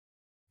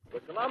The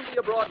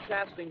Columbia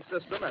Broadcasting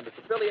System and its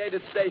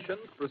affiliated stations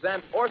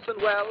present Orson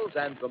Welles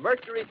and the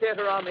Mercury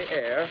Theater on the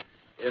Air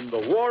in The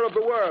War of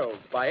the Worlds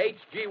by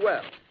H.G.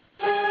 Wells.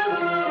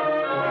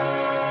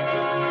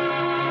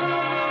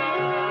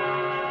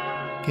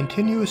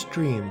 Continuous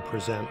Dream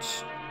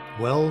presents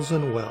Wells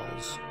and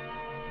Wells,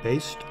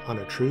 based on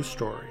a true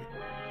story,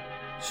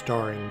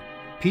 starring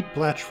Pete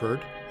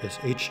Blatchford as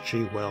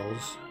H.G.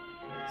 Wells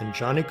and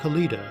Johnny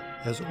Colita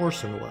as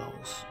Orson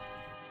Welles.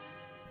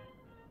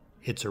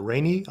 It's a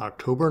rainy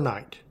October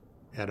night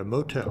at a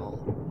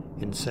motel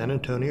in San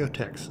Antonio,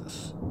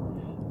 Texas,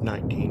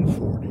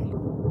 1940.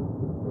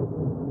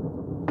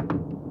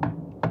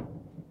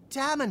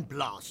 Damn and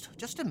blast!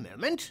 Just a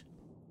moment.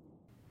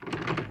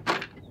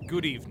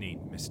 Good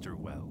evening, Mr.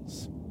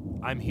 Wells.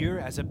 I'm here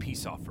as a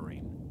peace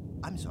offering.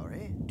 I'm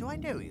sorry, do I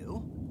know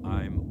you?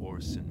 I'm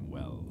Orson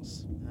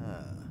Welles.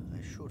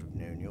 I should have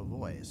known your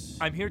voice.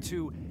 I'm here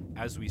to,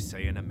 as we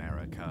say in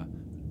America,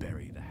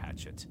 bury the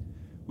hatchet.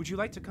 Would you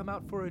like to come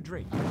out for a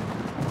drink? No,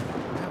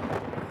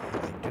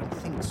 I don't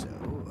think so.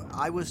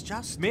 I was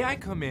just... May I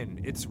come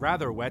in? It's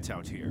rather wet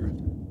out here.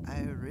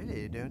 I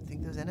really don't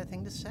think there's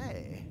anything to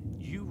say.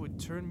 You would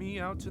turn me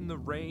out in the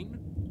rain?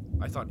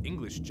 I thought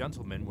English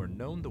gentlemen were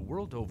known the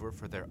world over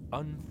for their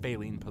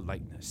unfailing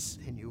politeness.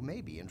 Then you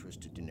may be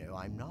interested to know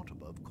I'm not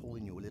above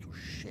calling you a little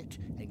shit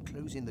and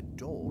closing the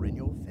door in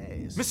your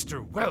face.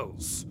 Mr.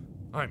 Wells,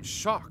 I'm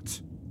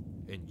shocked.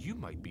 And you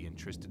might be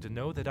interested to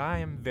know that I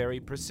am very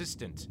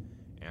persistent.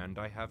 And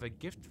I have a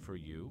gift for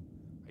you.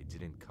 I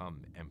didn't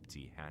come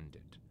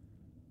empty-handed.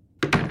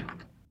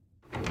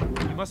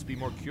 You must be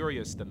more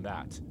curious than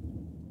that.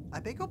 I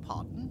beg your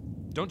pardon?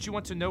 Don't you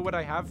want to know what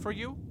I have for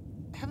you?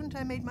 Haven't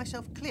I made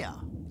myself clear?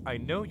 I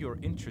know you're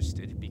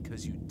interested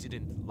because you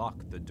didn't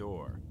lock the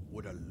door.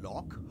 Would a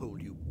lock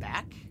hold you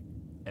back?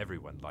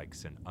 Everyone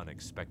likes an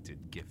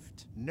unexpected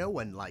gift. No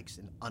one likes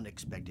an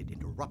unexpected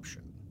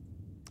interruption.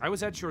 I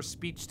was at your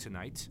speech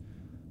tonight.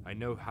 I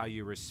know how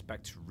you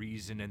respect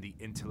reason and the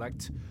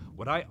intellect.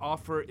 What I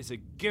offer is a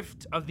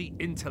gift of the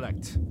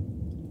intellect.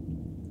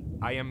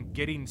 I am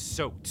getting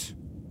soaked.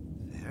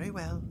 Very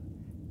well.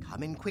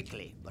 Come in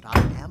quickly, but I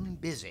am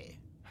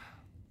busy.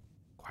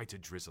 Quite a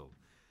drizzle.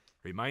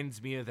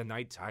 Reminds me of the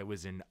night I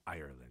was in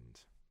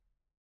Ireland.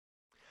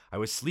 I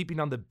was sleeping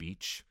on the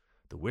beach,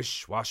 the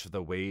wish-wash of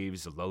the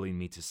waves lulling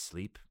me to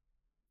sleep.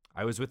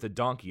 I was with the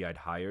donkey I'd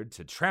hired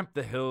to tramp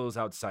the hills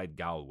outside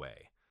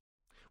Galway,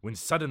 when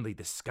suddenly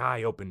the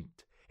sky opened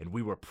and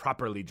we were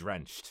properly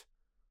drenched.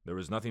 There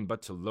was nothing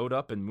but to load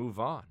up and move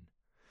on.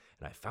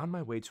 And I found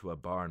my way to a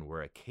barn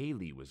where a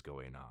ceilidh was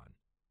going on.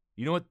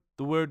 You know what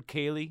the word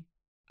ceilidh?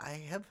 I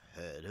have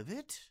heard of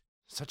it.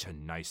 Such a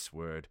nice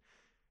word.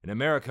 In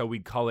America,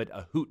 we'd call it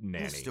a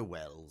hootenanny. Mr.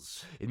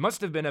 Wells. It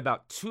must have been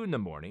about 2 in the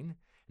morning,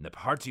 and the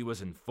party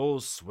was in full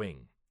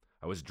swing.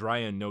 I was dry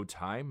in no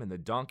time, and the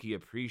donkey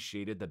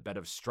appreciated the bed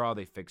of straw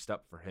they fixed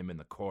up for him in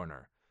the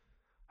corner.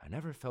 I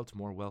never felt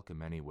more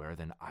welcome anywhere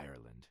than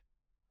Ireland.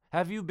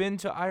 Have you been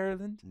to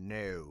Ireland?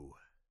 No.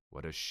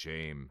 What a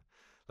shame.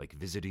 Like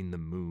visiting the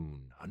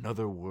moon,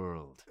 another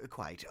world.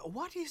 Quite.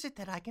 What is it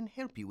that I can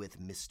help you with,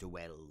 Mr.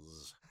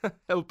 Wells?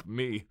 Help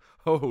me?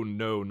 Oh,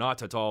 no,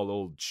 not at all,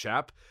 old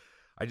chap.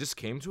 I just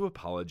came to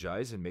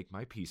apologize and make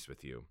my peace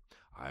with you.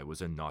 I was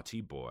a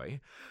naughty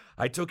boy.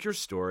 I took your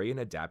story and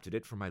adapted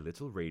it for my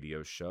little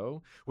radio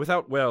show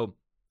without, well,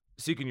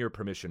 seeking your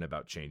permission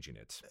about changing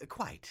it.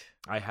 Quite.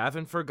 I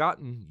haven't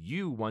forgotten.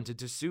 You wanted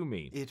to sue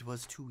me. It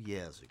was 2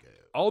 years ago.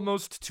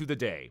 Almost to the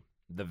day.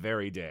 The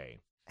very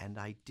day. And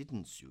I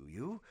didn't sue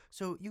you,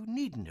 so you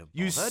needn't have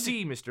bothered. You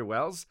see, Mr.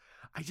 Wells,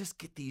 I just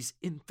get these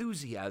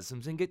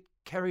enthusiasms and get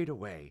carried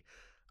away.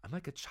 I'm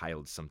like a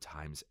child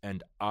sometimes,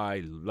 and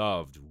I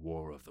loved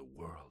War of the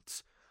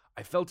Worlds.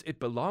 I felt it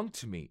belonged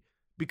to me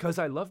because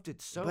I loved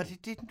it so. But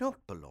it did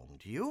not belong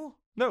to you.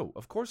 No,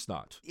 of course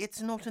not.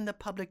 It's not in the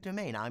public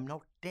domain. I'm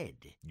not dead.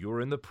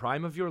 You're in the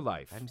prime of your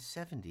life. I'm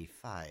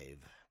 75.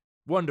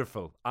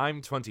 Wonderful.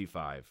 I'm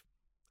 25.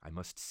 I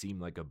must seem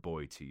like a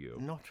boy to you.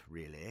 Not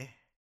really.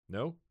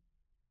 No?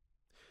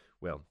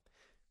 Well,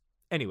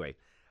 anyway,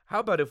 how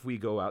about if we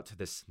go out to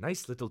this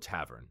nice little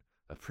tavern,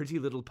 a pretty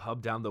little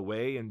pub down the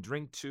way, and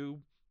drink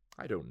to,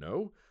 I don't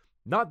know,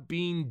 not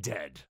being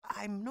dead?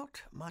 I'm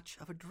not much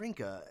of a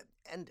drinker,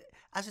 and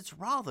as it's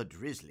rather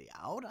drizzly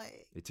out,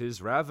 It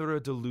is rather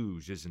a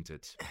deluge, isn't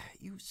it?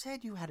 You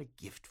said you had a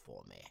gift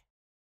for me.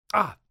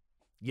 Ah,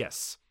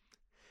 yes.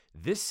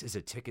 This is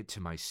a ticket to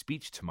my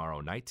speech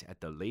tomorrow night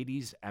at the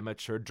Ladies'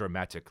 Amateur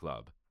Dramatic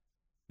Club.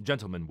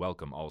 Gentlemen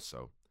welcome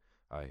also.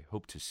 I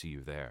hope to see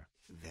you there.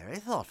 Very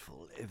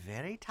thoughtful,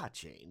 very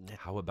touching.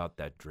 How about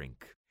that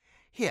drink?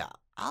 Here,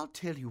 I'll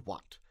tell you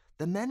what.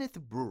 The man at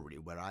the brewery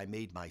where I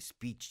made my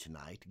speech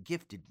tonight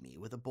gifted me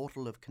with a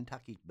bottle of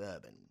Kentucky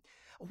bourbon.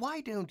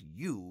 Why don't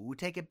you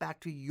take it back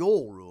to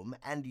your room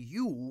and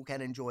you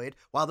can enjoy it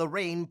while the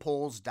rain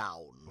pours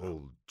down?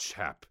 Old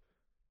chap,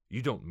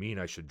 you don't mean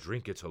I should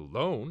drink it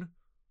alone?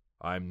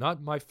 I'm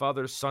not my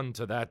father's son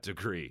to that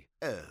degree.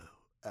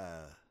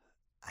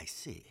 I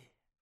see.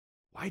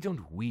 Why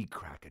don't we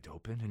crack it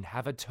open and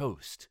have a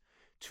toast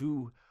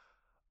to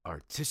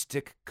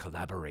artistic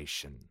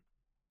collaboration.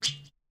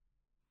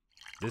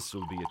 This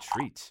will be a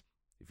treat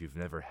if you've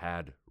never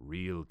had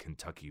real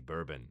Kentucky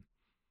bourbon.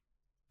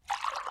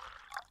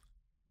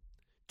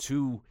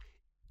 To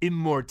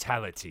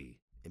immortality.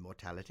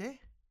 Immortality?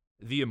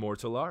 The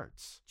immortal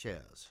arts.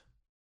 Cheers.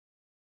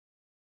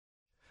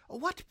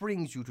 What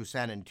brings you to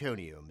San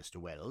Antonio, Mr.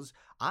 Wells?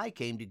 I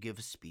came to give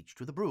a speech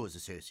to the Brewers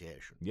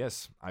Association.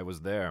 Yes, I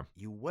was there.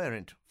 You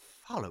weren't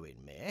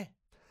following me.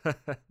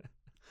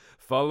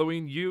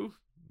 Following you?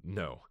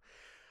 No.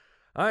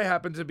 I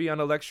happened to be on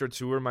a lecture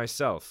tour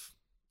myself.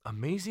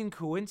 Amazing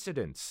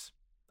coincidence.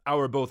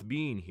 Our both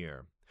being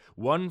here.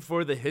 One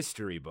for the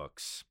history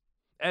books.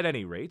 At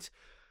any rate,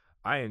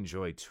 I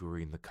enjoy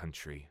touring the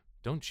country.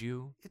 Don't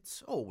you?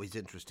 It's always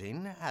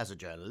interesting as a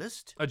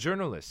journalist. A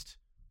journalist.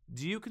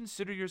 Do you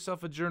consider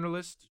yourself a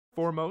journalist,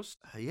 foremost?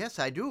 Yes,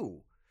 I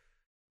do.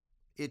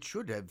 It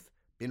should have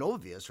been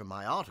obvious from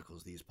my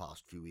articles these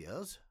past few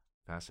years.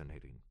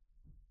 Fascinating.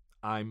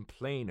 I'm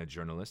playing a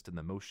journalist in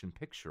the motion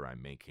picture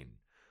I'm making.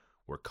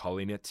 We're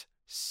calling it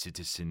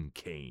Citizen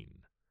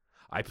Kane.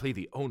 I play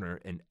the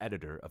owner and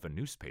editor of a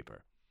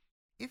newspaper.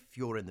 If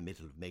you're in the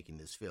middle of making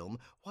this film,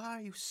 why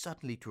are you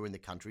suddenly touring the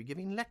country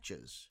giving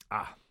lectures?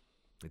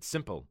 It's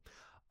simple.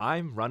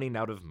 I'm running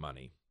out of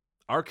money.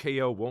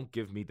 RKO won't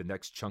give me the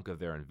next chunk of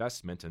their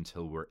investment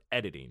until we're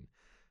editing,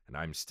 and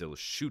I'm still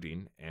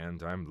shooting,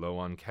 and I'm low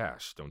on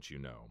cash, don't you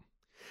know?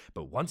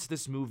 But once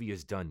this movie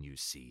is done, you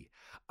see,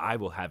 I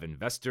will have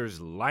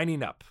investors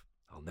lining up.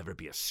 I'll never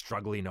be a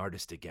struggling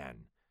artist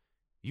again.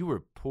 You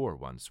were poor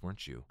once,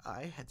 weren't you?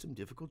 I had some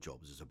difficult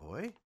jobs as a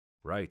boy.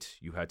 Right,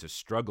 you had to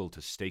struggle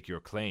to stake your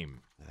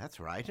claim. That's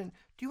right. And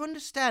do you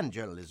understand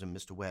journalism,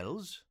 Mr.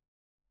 Wells?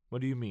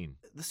 What do you mean?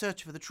 The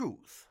search for the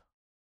truth.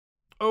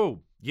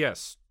 Oh,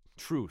 yes,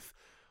 truth.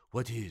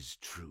 What is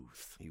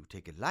truth? You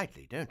take it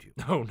lightly, don't you?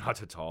 No,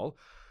 not at all.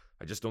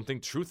 I just don't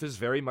think truth is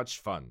very much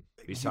fun.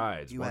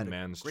 Besides, You had one a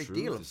man's great truth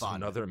deal of is fun.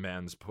 another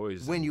man's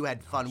poison. When you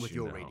had fun don't with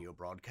you your know? radio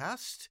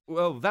broadcast,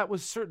 Well, that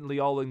was certainly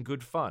all in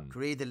good fun.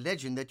 create the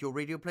legend that your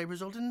radio play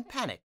resulted in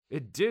panic.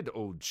 It did,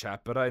 old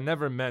chap, but I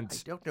never I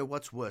meant don't know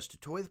what's worse, to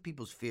toy with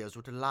people's fears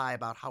or to lie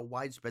about how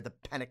widespread the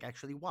panic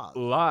actually was.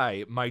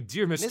 lie, my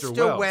dear Mr.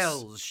 Mr.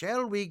 Wells,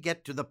 shall we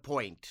get to the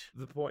point?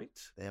 The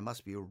point? There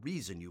must be a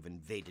reason you've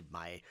invaded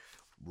my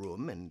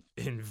room and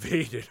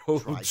Invaded,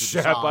 old Tried to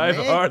chap. disarm I've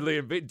me? hardly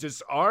invaded.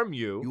 Disarm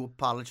you? you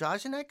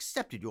apologized and I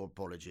accepted your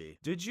apology.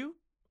 Did you?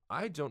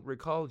 I don't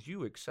recall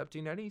you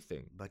accepting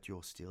anything. But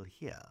you're still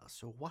here,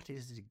 so what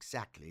is it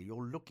exactly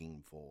you're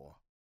looking for?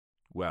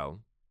 Well,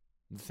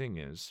 the thing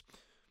is,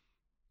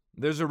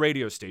 there's a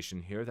radio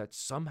station here that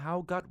somehow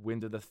got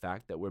wind of the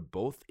fact that we're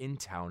both in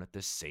town at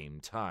the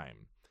same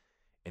time.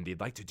 And they'd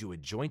like to do a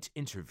joint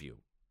interview.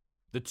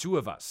 The two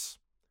of us.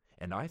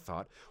 And I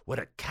thought, what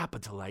a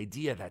capital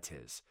idea that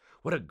is.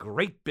 What a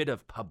great bit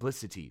of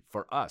publicity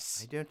for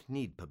us. I don't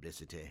need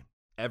publicity.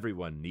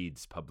 Everyone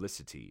needs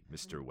publicity,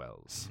 Mr.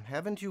 Wells.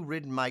 Haven't you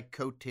ridden my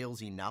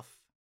coattails enough?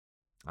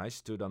 I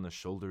stood on the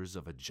shoulders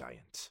of a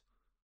giant.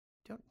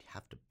 Don't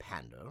have to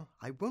pander.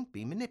 I won't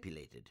be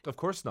manipulated. Of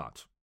course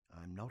not.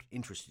 I'm not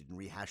interested in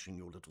rehashing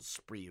your little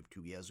spree of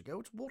 2 years ago.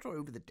 It's water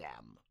over the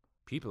dam.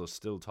 People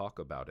still talk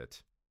about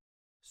it.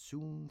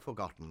 Soon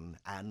forgotten,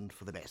 and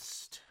for the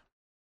best.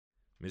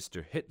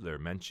 Mr. Hitler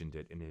mentioned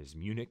it in his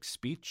Munich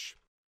speech.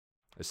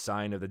 A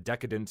sign of the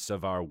decadence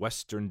of our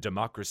Western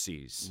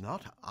democracies.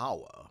 Not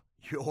our.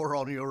 You're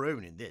on your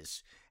own in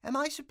this. Am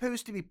I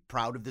supposed to be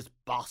proud of this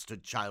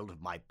bastard child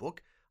of my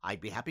book?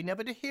 I'd be happy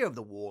never to hear of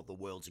the War of the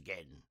Worlds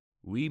again.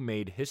 We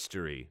made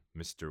history,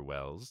 Mr.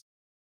 Wells.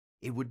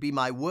 It would be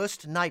my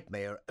worst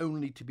nightmare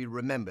only to be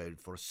remembered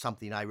for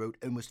something I wrote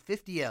almost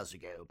 50 years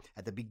ago,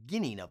 at the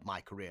beginning of my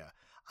career.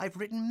 I've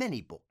written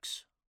many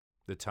books.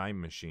 The Time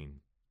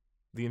Machine.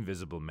 The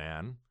Invisible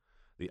Man.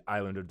 The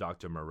Island of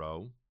Dr.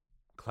 Moreau.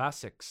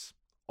 Classics.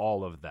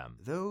 All of them.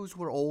 Those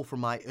were all from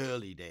my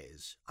early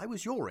days. I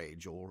was your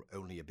age, or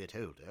only a bit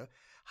older.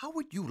 How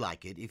would you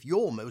like it if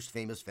your most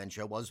famous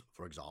venture was,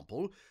 for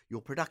example,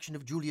 your production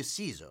of Julius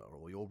Caesar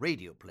or your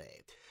radio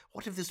play?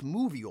 What if this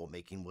movie you're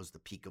making was the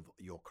peak of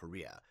your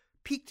career?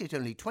 Peaked at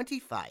only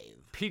 25.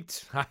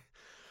 Peaked.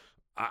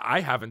 I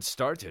haven't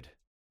started.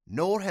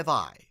 Nor have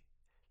I.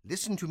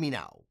 Listen to me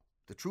now.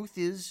 The truth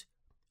is,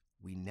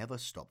 we never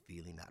stop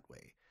feeling that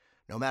way.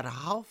 No matter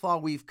how far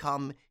we've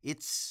come,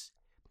 it's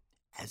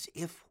as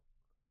if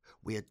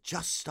we're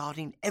just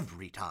starting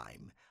every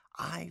time.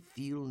 I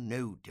feel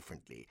no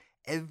differently.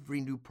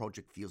 Every new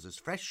project feels as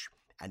fresh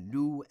and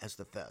new as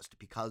the first,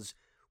 because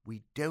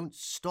we don't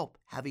stop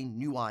having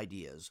new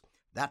ideas.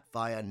 That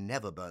fire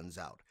never burns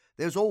out.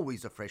 There's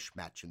always a fresh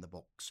match in the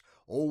box,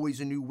 always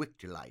a new wick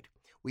to light.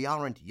 We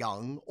aren't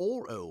young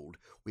or old.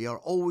 We are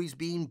always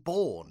being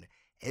born,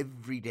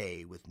 every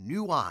day with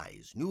new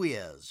eyes, new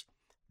ears.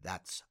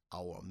 That's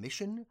our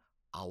mission,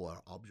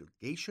 our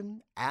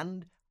obligation,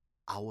 and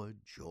our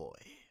joy.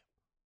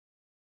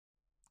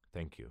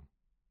 Thank you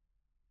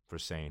for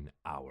saying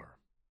our.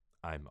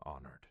 I'm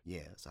honored.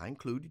 Yes, I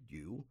included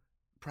you.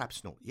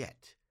 Perhaps not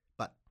yet,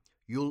 but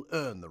you'll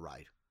earn the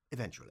right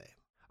eventually.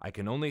 I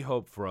can only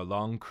hope for a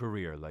long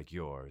career like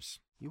yours.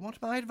 You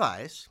want my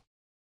advice?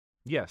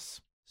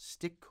 Yes,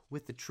 Stick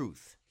with the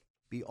truth.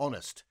 Be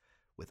honest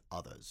with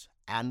others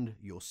and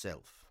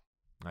yourself.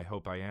 I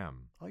hope I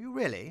am. Are you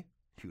really?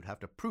 You'd have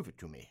to prove it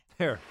to me.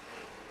 There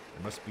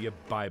must be a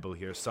Bible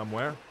here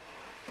somewhere.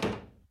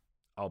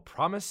 I'll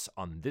promise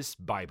on this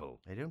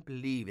Bible. I don't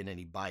believe in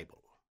any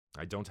Bible.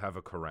 I don't have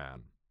a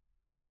Koran.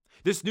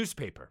 This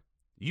newspaper.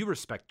 You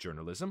respect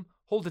journalism.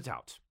 Hold it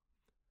out.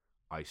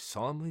 I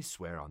solemnly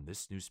swear on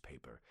this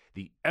newspaper,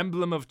 the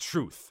emblem of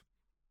truth,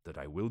 that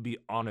I will be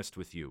honest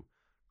with you,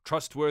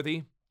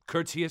 trustworthy,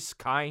 courteous,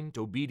 kind,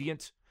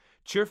 obedient,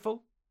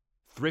 cheerful,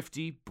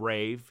 thrifty,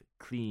 brave,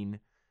 clean,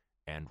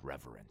 and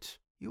reverent.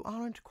 You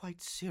aren't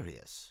quite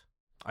serious.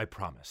 I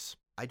promise.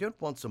 I don't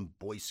want some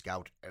Boy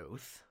Scout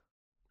oath.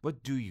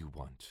 What do you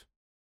want?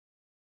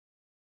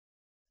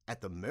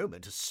 At the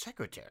moment, a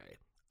secretary.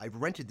 I've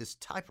rented this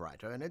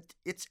typewriter, and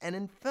it's an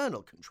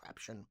infernal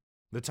contraption.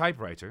 The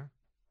typewriter?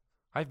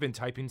 I've been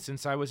typing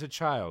since I was a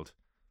child.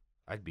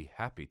 I'd be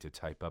happy to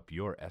type up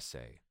your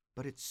essay.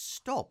 But it's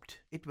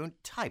stopped. It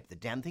won't type. The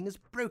damn thing is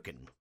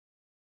broken.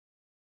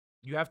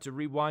 You have to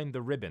rewind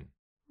the ribbon.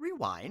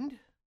 Rewind?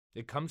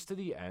 It comes to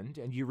the end,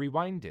 and you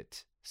rewind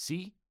it.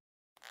 See?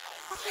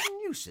 What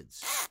a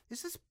nuisance.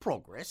 Is this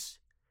progress?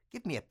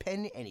 Give me a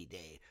pen any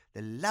day.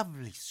 The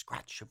lovely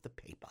scratch of the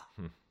paper.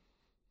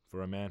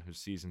 For a man who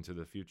sees into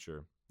the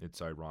future,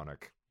 it's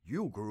ironic.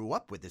 You grew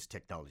up with this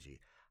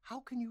technology. How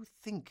can you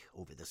think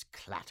over this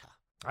clatter?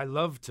 I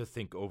love to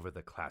think over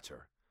the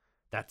clatter.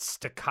 That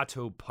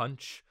staccato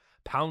punch,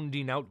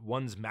 pounding out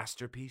one's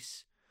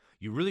masterpiece.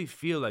 You really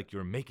feel like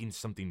you're making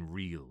something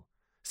real,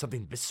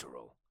 something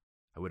visceral.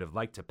 I would have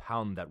liked to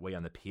pound that way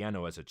on the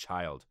piano as a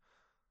child.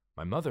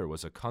 My mother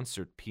was a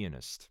concert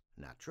pianist.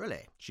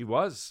 Naturally. She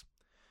was.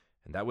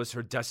 And that was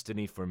her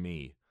destiny for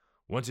me.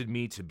 Wanted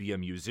me to be a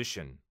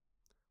musician.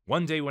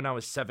 One day when I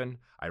was 7,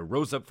 I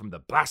rose up from the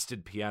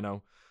blasted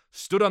piano,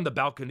 stood on the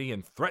balcony,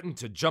 and threatened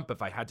to jump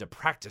if I had to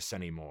practice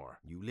anymore.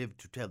 You lived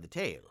to tell the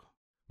tale.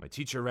 My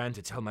teacher ran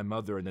to tell my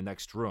mother in the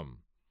next room.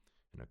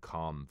 In a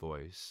calm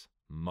voice,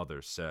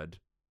 Mother said,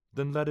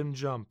 "Then let him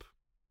jump."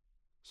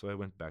 So I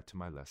went back to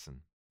my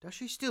lesson. Does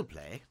she still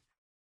play?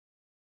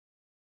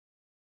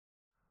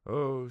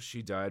 Oh,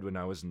 she died when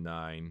I was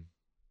 9.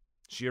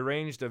 She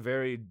arranged a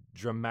very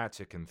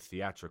dramatic and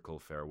theatrical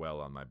farewell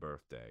on my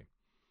birthday.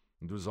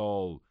 It was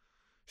all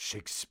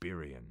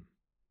Shakespearean.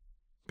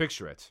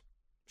 Picture it.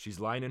 She's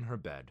lying in her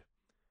bed.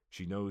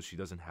 She knows she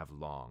doesn't have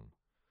long.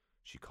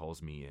 She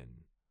calls me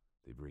in.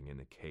 They bring in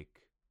a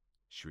cake.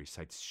 She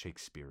recites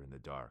Shakespeare in the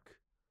dark.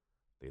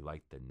 They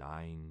light the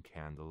 9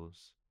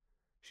 candles.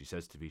 She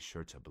says to be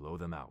sure to blow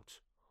them out,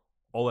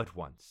 all at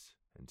once,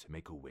 and to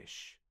make a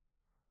wish.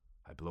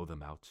 I blow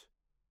them out,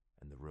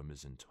 and the room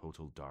is in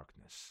total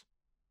darkness.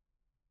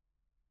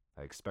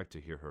 I expect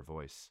to hear her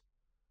voice.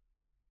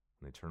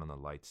 When they turn on the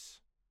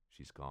lights,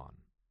 she's gone,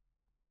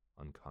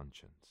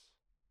 unconscious.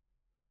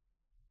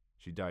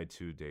 She died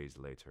 2 days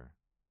later,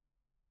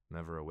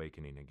 never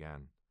awakening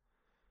again.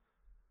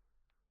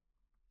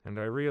 And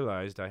I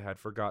realized I had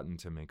forgotten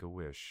to make a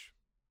wish.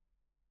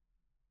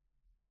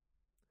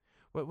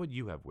 What would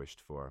you have wished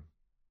for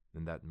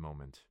in that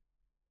moment?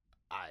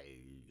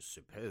 I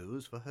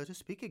suppose for her to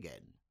speak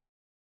again.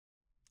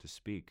 To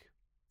speak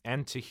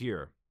and to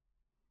hear.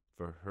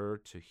 For her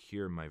to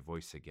hear my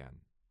voice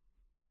again.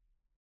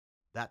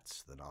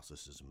 That's the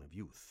narcissism of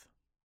youth.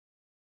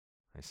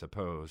 I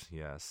suppose,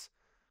 yes.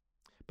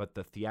 But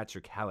the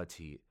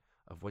theatricality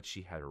of what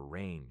she had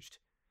arranged,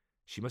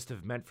 she must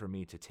have meant for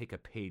me to take a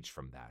page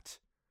from that,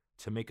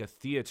 to make a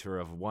theater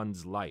of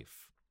one's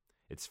life.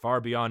 It's far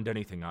beyond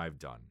anything I've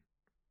done.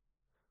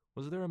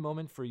 Was there a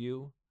moment for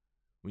you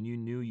when you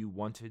knew you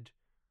wanted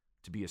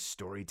to be a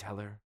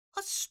storyteller?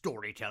 A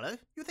storyteller?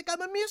 You think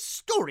I'm a mere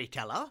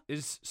storyteller?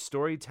 Is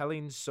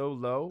storytelling so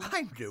low?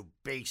 I'm no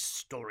base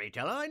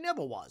storyteller. I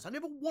never was. I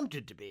never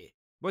wanted to be.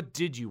 What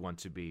did you want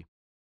to be?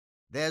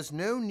 There's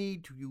no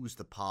need to use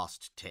the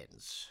past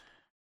tense.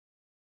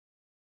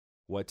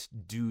 What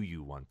do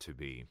you want to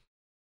be?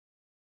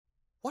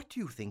 What do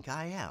you think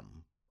I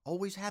am?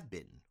 Always have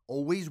been.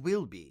 Always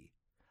will be.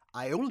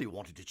 I only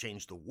wanted to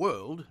change the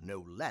world,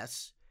 no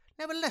less.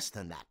 Never less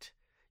than that.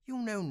 You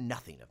know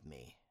nothing of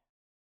me.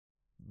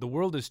 The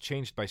world is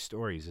changed by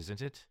stories,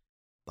 isn't it?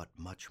 But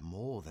much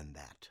more than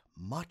that.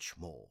 Much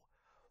more.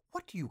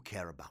 What do you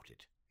care about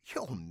it?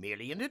 You're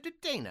merely an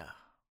entertainer.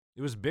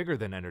 It was bigger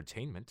than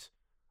entertainment.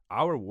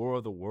 Our War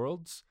of the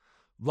Worlds?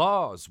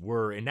 Laws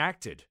were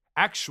enacted.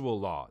 Actual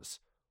laws.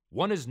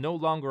 One is no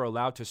longer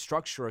allowed to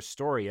structure a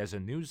story as a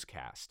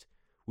newscast.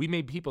 We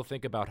made people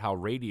think about how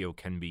radio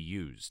can be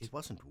used. It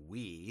wasn't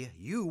we.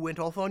 You went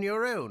off on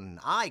your own.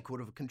 I could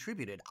have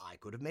contributed. I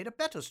could have made a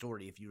better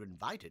story if you'd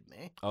invited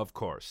me. Of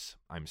course.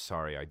 I'm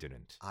sorry I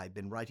didn't. I've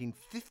been writing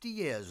 50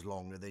 years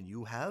longer than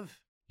you have.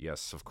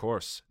 Yes, of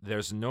course.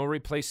 There's no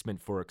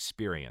replacement for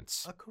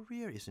experience. A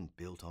career isn't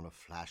built on a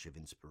flash of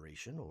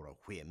inspiration or a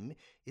whim.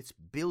 It's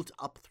built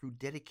up through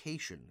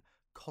dedication,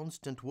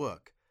 constant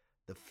work.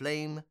 The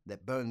flame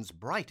that burns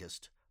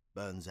brightest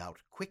burns out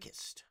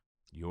quickest.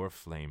 Your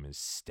flame is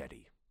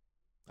steady.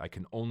 I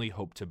can only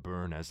hope to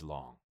burn as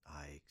long.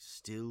 I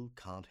still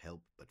can't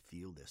help but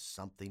feel there's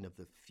something of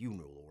the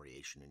funeral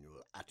oration in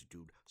your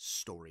attitude,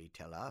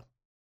 storyteller.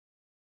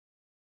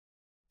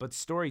 But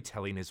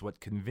storytelling is what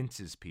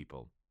convinces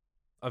people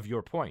of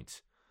your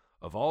point,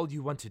 of all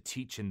you want to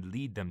teach and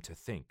lead them to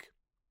think.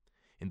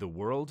 In the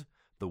world,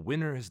 the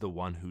winner is the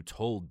one who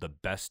told the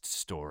best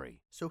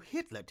story. So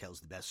Hitler tells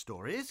the best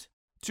stories?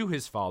 To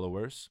his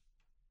followers.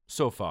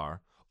 So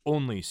far,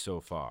 only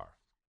so far.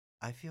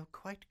 I feel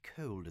quite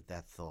cold at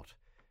that thought.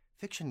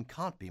 Fiction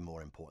can't be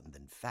more important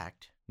than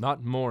fact.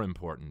 Not more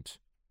important,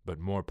 but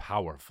more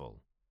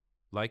powerful.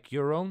 Like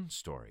your own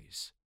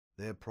stories.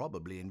 They're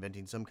probably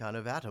inventing some kind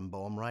of atom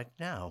bomb right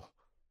now.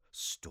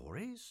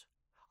 Stories?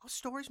 Are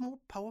stories more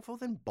powerful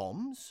than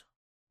bombs?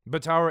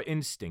 But our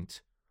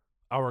instinct,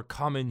 our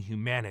common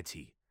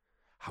humanity,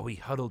 how we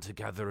huddle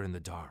together in the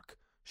dark,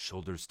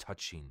 shoulders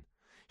touching,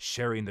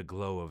 sharing the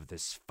glow of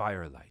this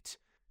firelight,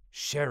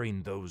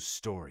 sharing those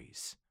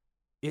stories.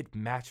 It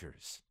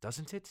matters,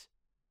 doesn't it?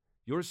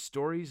 Your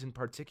stories in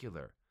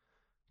particular.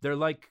 They're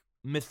like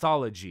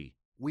mythology.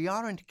 We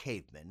aren't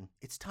cavemen.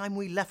 It's time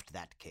we left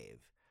that cave.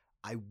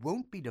 I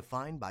won't be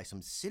defined by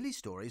some silly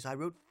stories I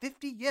wrote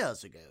 50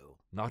 years ago.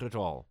 Not at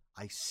all.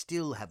 I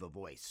still have a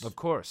voice. Of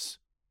course.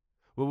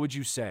 What would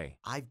you say?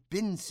 I've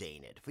been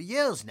saying it for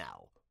years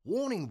now,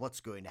 warning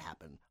what's going to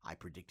happen. I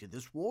predicted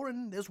this war,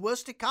 and there's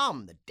worse to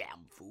come, the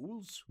damn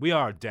fools. We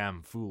are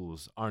damn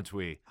fools, aren't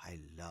we? I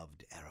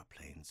loved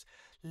aeroplanes.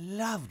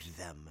 Loved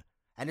them.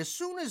 And as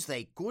soon as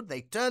they could,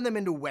 they turned them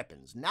into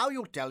weapons. Now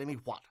you're telling me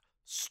what?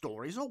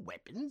 Stories are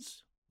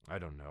weapons? I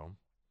don't know.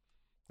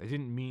 I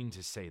didn't mean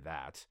to say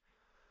that.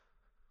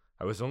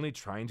 I was only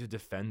trying to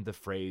defend the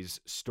phrase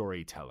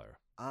storyteller.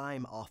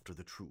 I'm after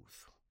the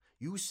truth.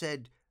 You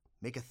said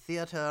make a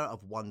theater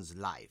of one's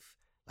life,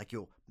 like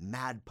your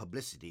mad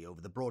publicity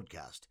over the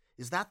broadcast.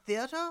 Is that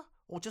theater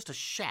or just a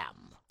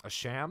sham? A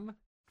sham?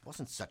 It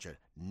wasn't such a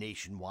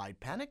nationwide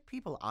panic.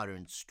 People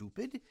aren't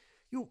stupid.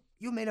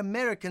 You made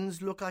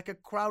Americans look like a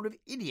crowd of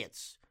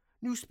idiots.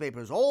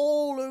 Newspapers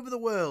all over the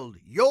world,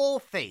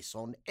 your face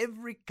on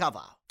every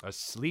cover. A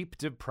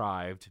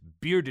sleep-deprived,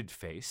 bearded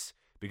face,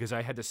 because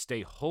I had to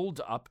stay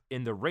holed up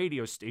in the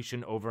radio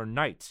station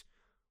overnight.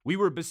 We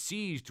were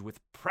besieged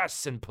with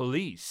press and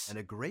police. And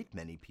a great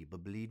many people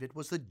believed it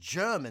was the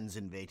Germans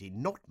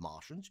invading, not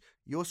Martians.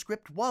 Your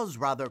script was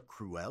rather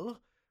cruel,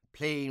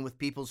 playing with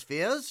people's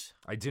fears.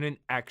 I didn't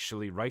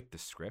actually write the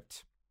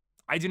script.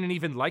 I didn't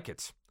even like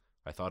it.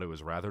 I thought it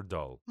was rather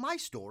dull. My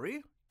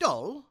story?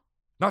 Dull?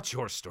 Not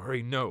your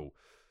story, no.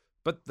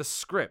 But the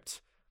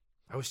script.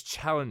 I was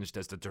challenged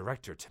as the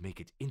director to make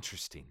it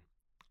interesting.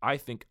 I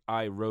think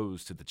I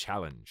rose to the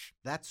challenge.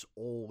 That's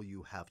all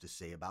you have to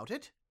say about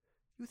it?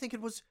 You think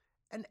it was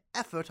an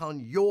effort on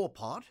your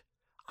part?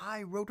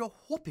 I wrote a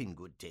whopping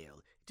good tale.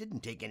 It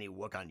didn't take any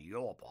work on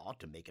your part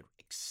to make it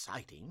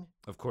exciting.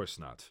 Of course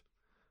not.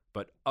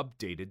 But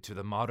updated to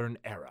the modern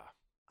era.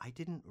 I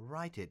didn't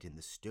write it in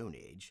the Stone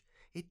Age.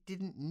 It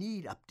didn't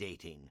need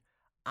updating.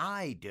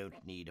 I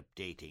don't need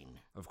updating.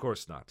 Of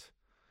course not.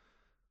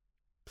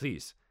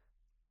 Please,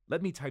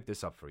 let me type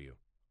this up for you.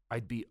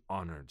 I'd be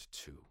honored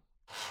to.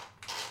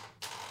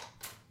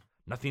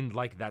 Nothing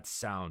like that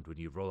sound when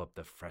you roll up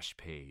the fresh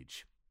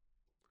page.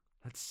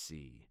 Let's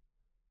see.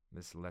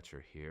 This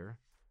letter here.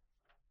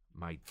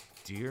 My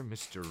dear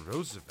Mr.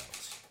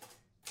 Roosevelt.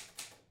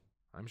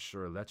 I'm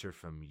sure a letter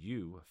from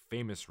you, a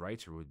famous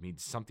writer, would mean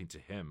something to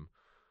him.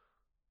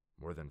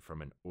 More than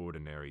from an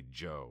ordinary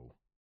Joe.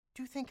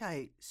 Do you think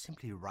I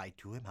simply write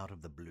to him out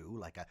of the blue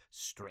like a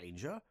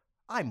stranger?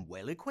 I'm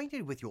well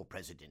acquainted with your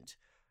president.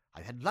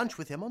 I've had lunch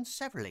with him on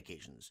several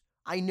occasions.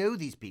 I know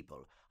these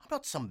people. I'm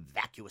not some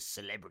vacuous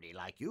celebrity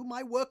like you.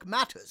 My work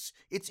matters.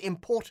 It's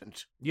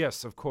important.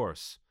 Yes, of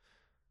course.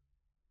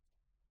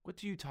 What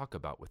do you talk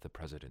about with the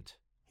president?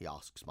 He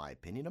asks my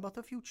opinion about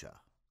the future.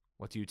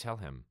 What do you tell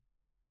him?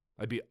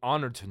 I'd be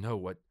honored to know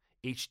what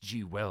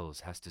H.G.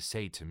 Wells has to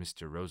say to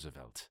Mr.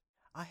 Roosevelt.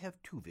 I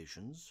have two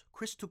visions,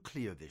 crystal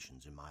clear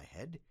visions in my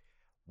head.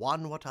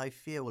 One what I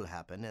fear will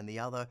happen, and the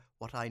other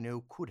what I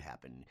know could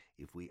happen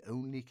if we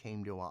only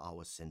came to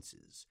our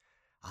senses.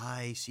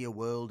 I see a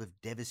world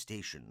of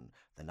devastation.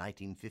 The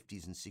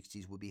 1950s and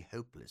 60s will be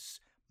hopeless,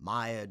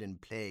 mired in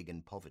plague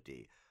and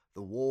poverty.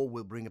 The war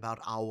will bring about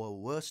our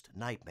worst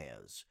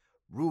nightmares,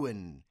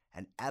 ruin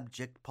and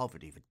abject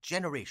poverty for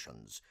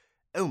generations,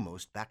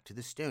 almost back to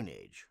the Stone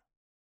Age.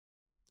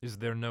 Is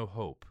there no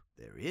hope?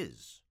 There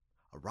is.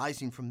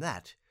 Arising from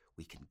that,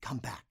 we can come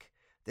back.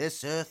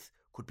 This earth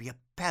could be a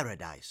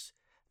paradise.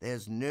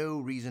 There's no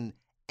reason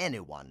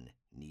anyone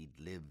need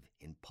live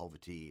in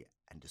poverty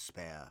and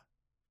despair.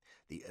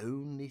 The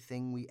only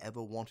thing we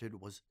ever wanted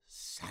was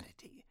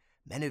sanity,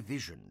 men a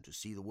vision to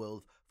see the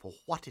world for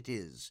what it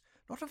is,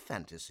 not a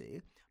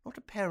fantasy, not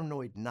a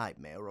paranoid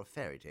nightmare or a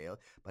fairy tale,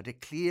 but a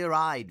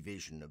clear-eyed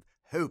vision of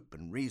hope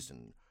and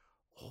reason.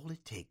 All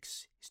it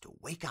takes is to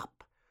wake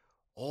up.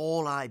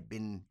 All I've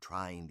been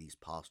trying these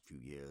past few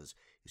years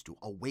is to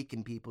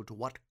awaken people to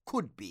what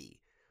could be.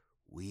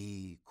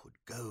 we could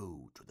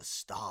go to the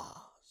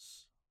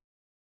stars.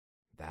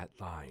 That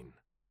line.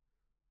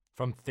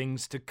 From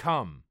Things to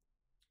Come.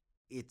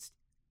 It's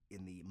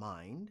in the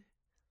mind,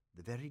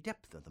 the very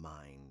depth of the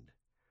mind,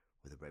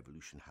 where the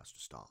revolution has to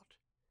start.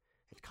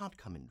 It can't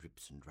come in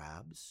drips and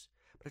drabs,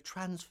 but a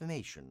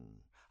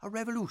transformation, a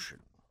revolution.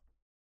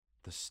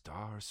 The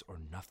stars or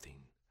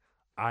nothing.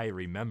 I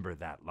remember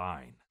that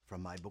line.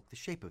 From my book, The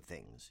Shape of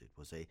Things, it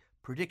was a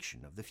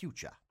prediction of the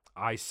future.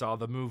 I saw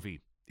the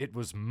movie. It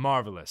was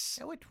marvelous.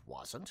 No, it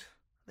wasn't.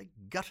 They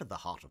gutted the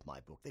heart of my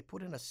book. They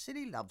put in a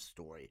silly love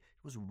story.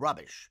 It was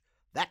rubbish.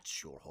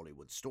 That's your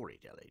Hollywood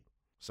storytelling.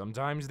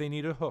 Sometimes they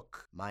need a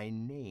hook. My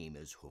name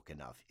is hook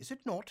enough, is it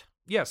not?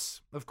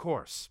 Yes, of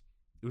course.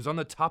 It was on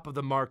the top of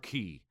the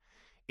marquee.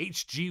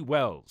 H.G.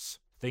 Wells,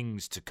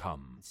 Things to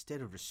Come.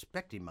 Instead of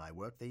respecting my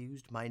work, they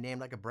used my name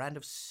like a brand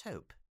of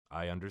soap.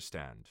 I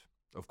understand.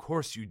 Of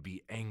course you'd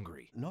be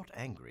angry. Not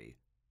angry,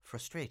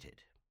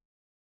 frustrated.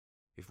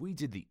 If we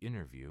did the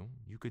interview,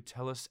 you could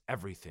tell us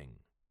everything.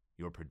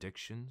 Your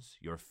predictions,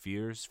 your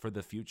fears for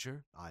the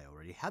future. I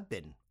already have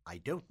been. I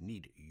don't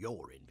need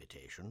your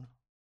invitation.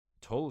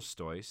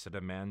 Tolstoy said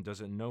a man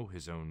doesn't know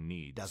his own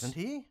needs. Doesn't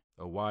he?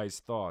 A wise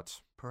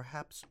thought.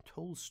 Perhaps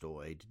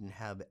Tolstoy didn't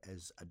have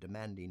as a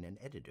demanding an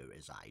editor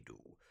as I do.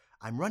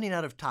 I'm running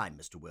out of time,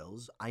 Mr.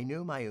 Wells. I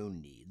know my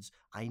own needs.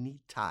 I need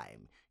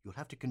time. You'll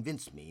have to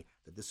convince me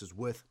that this is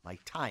worth my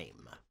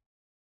time.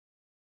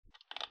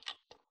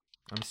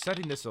 I'm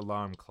setting this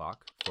alarm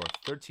clock for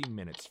 30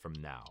 minutes from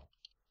now.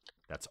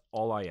 That's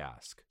all I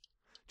ask.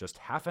 Just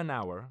half an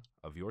hour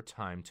of your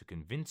time to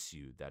convince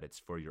you that it's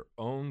for your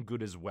own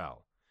good as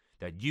well,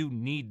 that you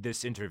need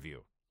this interview.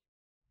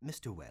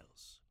 Mr.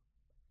 Wells,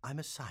 I'm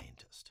a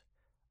scientist.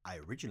 I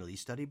originally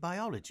studied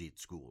biology at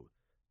school,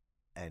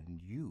 and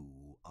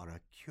you are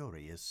a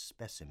curious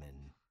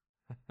specimen.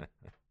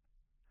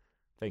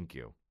 Thank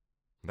you.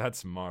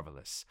 That's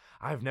marvelous.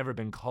 I've never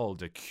been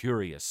called a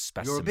curious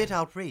specimen. You're a bit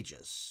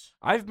outrageous.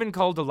 I've been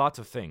called a lot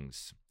of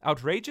things.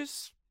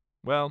 Outrageous?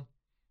 Well,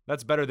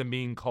 that's better than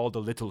being called a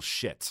little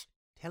shit.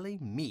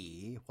 Telling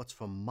me what's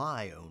for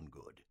my own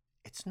good.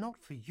 It's not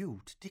for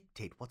you to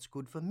dictate what's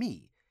good for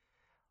me.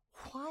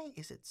 Why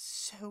is it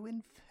so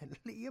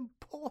infinitely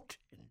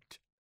important?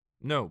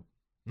 No,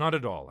 not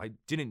at all. I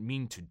didn't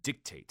mean to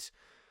dictate.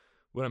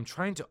 What I'm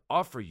trying to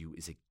offer you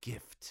is a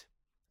gift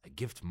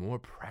more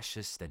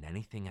precious than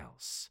anything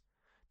else,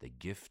 the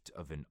gift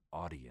of an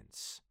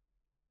audience.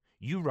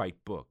 You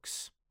write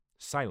books,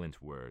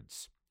 silent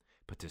words,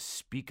 but to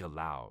speak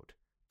aloud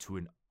to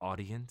an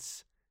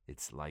audience,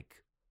 it's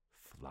like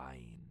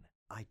flying.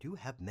 I do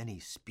have many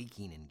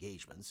speaking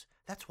engagements.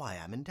 That's why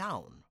I'm in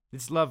town.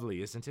 It's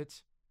lovely, isn't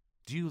it?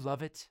 Do you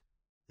love it?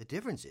 The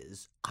difference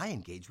is I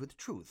engage with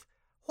truth.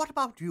 What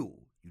about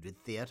you? You did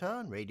theater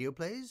and radio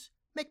plays?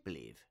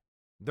 Make-believe.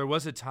 There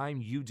was a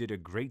time you did a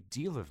great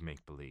deal of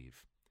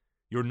make-believe.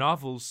 Your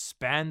novels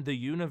spanned the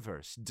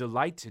universe,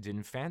 delighted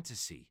in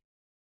fantasy.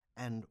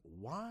 And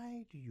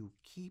why do you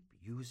keep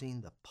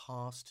using the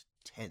past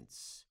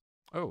tense?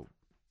 Oh,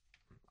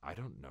 I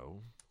don't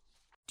know.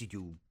 Did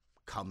you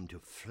come to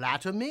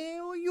flatter me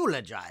or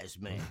eulogize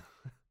me?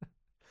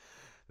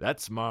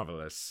 That's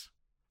marvelous.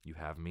 You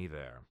have me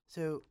there.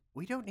 So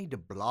we don't need to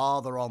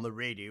blather on the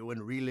radio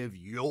and relive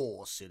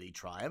your silly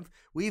triumph.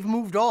 We've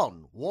moved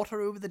on.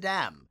 Water over the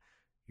dam.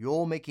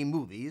 You're making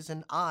movies,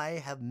 and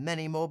I have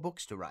many more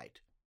books to write.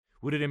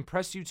 Would it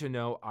impress you to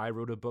know I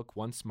wrote a book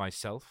once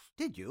myself?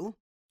 Did you?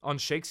 On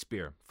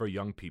Shakespeare, for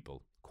young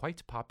people.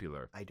 Quite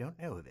popular. I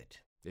don't know of it.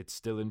 It's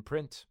still in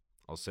print.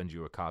 I'll send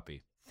you a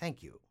copy.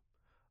 Thank you.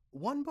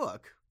 One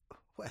book?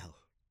 Well,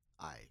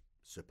 I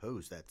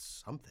suppose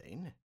that's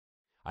something.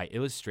 I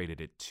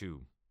illustrated it,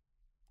 too.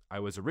 I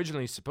was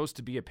originally supposed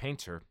to be a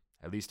painter.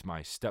 At least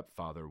my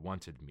stepfather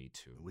wanted me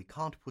to. We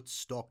can't put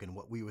stock in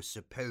what we were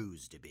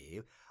supposed to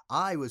be.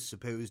 I was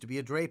supposed to be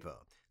a draper.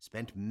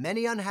 Spent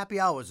many unhappy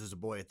hours as a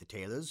boy at the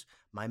tailor's.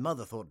 My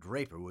mother thought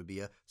draper would be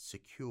a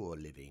secure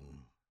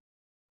living.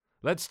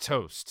 Let's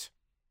toast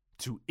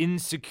to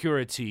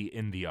insecurity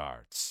in the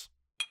arts.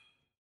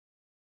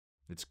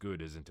 It's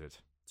good, isn't it?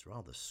 It's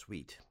rather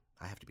sweet.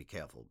 I have to be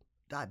careful.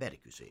 Diabetic,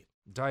 you see.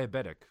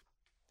 Diabetic.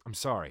 I'm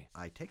sorry.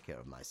 I take care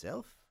of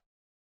myself.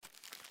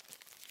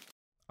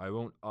 I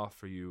won't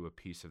offer you a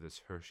piece of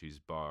this Hershey's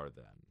bar,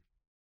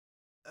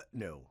 then.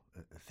 No,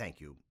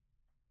 thank you.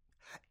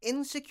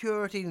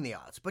 Insecurity in the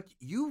arts, but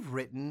you've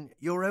written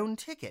your own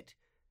ticket.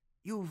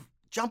 You've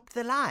jumped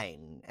the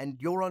line,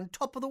 and you're on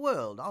top of the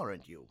world,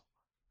 aren't you?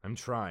 I'm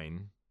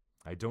trying.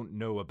 I don't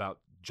know about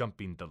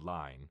jumping the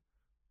line.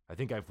 I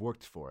think I've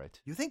worked for it.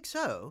 You think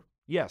so?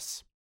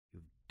 Yes.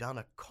 You've done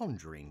a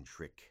conjuring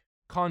trick.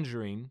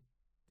 Conjuring?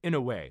 In a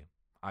way.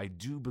 I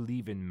do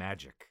believe in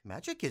magic.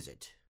 Magic, is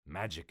it?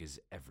 Magic is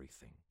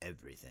everything.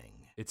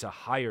 Everything. It's a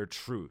higher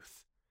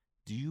truth.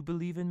 Do you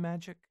believe in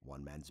magic?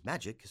 One man's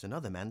magic is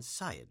another man's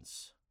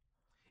science.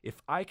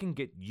 If I can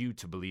get you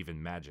to believe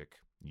in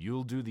magic,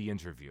 you'll do the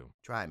interview.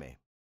 Try me.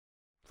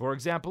 For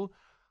example,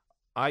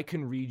 I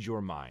can read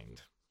your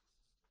mind.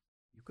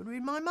 You can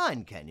read my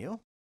mind, can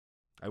you?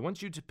 I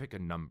want you to pick a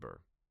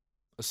number.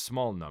 a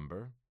small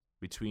number,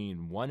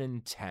 between 1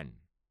 and 10.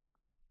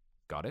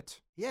 Got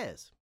it?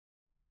 Yes.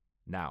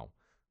 Now,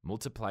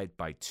 multiply it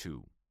by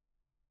 2.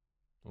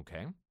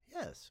 Okay?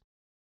 Yes.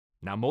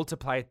 Now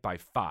multiply it by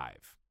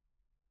 5.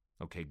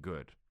 Okay,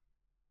 good.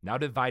 Now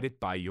divide it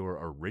by your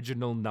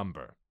original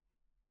number.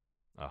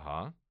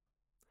 Uh-huh.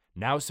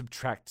 Now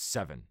subtract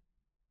 7.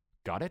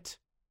 Got it?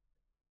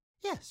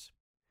 Yes.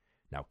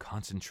 Now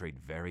concentrate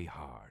very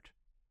hard.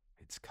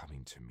 It's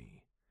coming to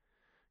me.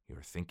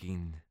 You're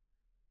thinking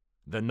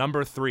the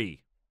number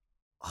 3.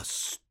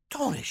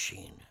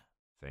 Astonishing.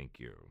 Thank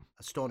you.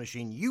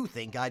 Astonishing you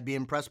think I'd be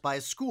impressed by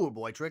a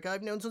schoolboy trick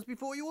I've known since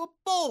before you were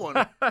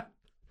born.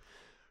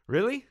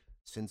 Really?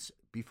 Since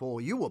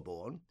before you were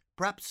born.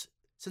 Perhaps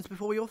since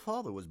before your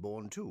father was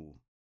born, too.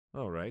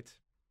 All right.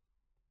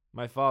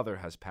 My father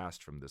has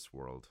passed from this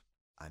world.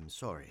 I'm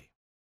sorry.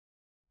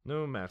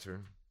 No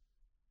matter.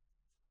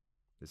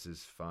 This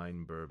is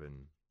fine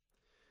bourbon.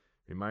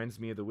 Reminds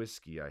me of the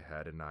whiskey I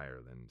had in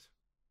Ireland.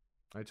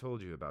 I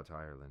told you about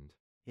Ireland.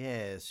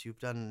 Yes, you've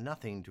done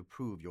nothing to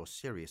prove you're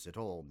serious at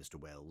all, Mr.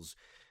 Wells.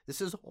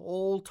 This is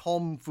all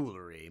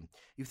tomfoolery.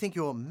 You think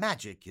your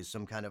magic is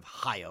some kind of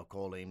higher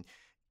calling.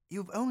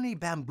 You've only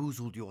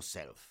bamboozled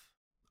yourself.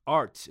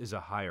 Art is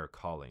a higher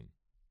calling.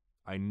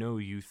 I know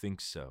you think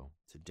so.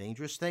 It's a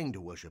dangerous thing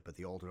to worship at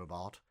the altar of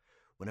art.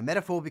 When a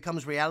metaphor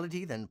becomes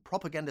reality, then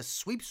propaganda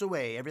sweeps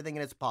away everything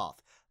in its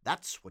path.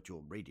 That's what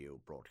your radio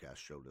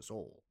broadcast showed us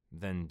all.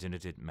 Then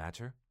didn't it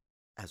matter?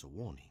 As a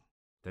warning.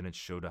 Then it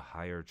showed a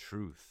higher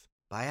truth.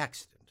 By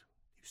accident.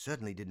 You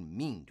certainly didn't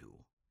mean to.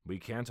 We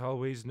can't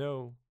always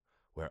know.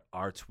 Where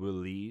art will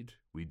lead,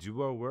 we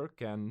do our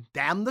work and...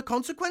 Damn the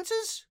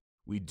consequences?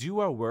 We do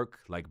our work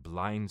like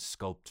blind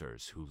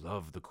sculptors who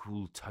love the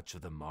cool touch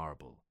of the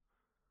marble.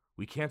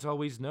 We can't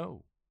always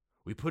know.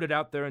 We put it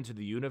out there into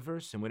the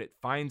universe, and when it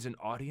finds an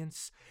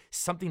audience,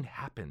 something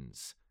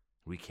happens.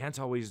 We can't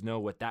always know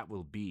what that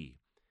will be.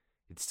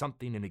 It's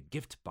something in a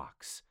gift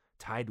box,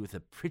 tied with a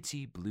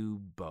pretty blue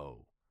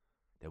bow,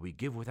 that we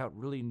give without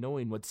really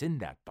knowing what's in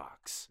that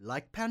box.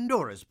 Like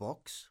Pandora's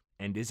box?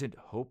 And isn't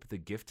hope the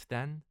gift,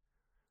 then?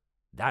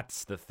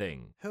 That's the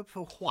thing. Hope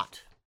for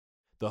what?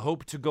 The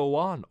hope to go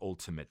on,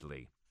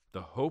 ultimately.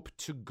 The hope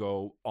to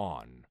go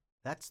on.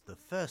 That's the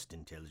first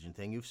intelligent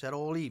thing you've said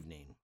all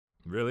evening.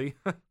 Really?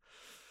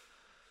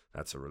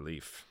 That's a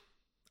relief.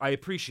 I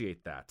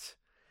appreciate that.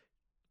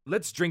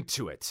 Let's drink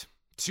to it.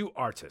 2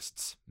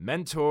 artists,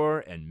 mentor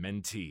and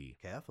mentee.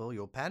 Careful,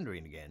 you're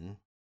pandering again.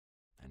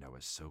 And I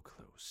was so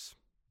close.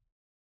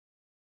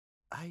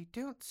 I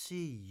don't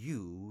see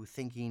you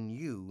thinking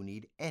you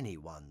need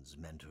anyone's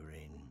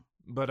mentoring.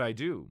 But I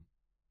do.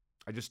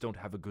 I just don't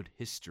have a good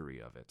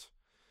history of it.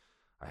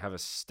 I have a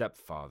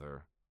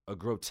stepfather, a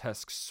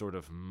grotesque sort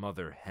of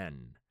mother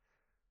hen.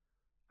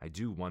 I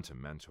do want a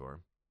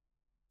mentor.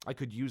 I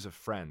could use a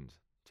friend,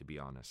 to be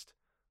honest.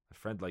 A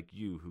friend like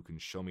you who can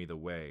show me the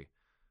way,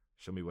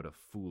 show me what a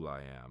fool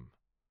I am.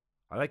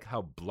 I like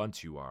how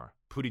blunt you are,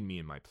 putting me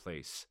in my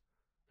place.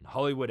 In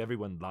Hollywood,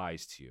 everyone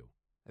lies to you.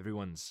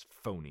 Everyone's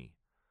phony.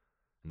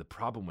 And the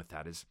problem with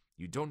that is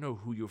you don't know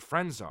who your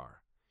friends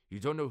are. You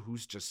don't know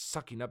who's just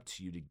sucking up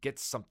to you to get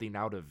something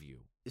out of you.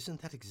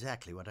 Isn't that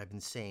exactly what I've been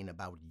saying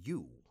about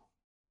you?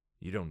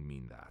 You don't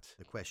mean that.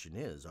 The question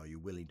is, are you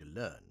willing to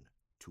learn,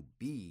 to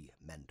be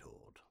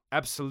mentored?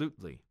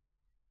 Absolutely.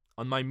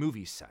 On my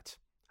movie set,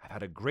 I've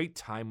had a great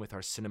time with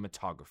our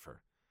cinematographer,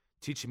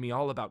 teaching me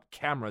all about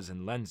cameras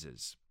and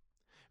lenses.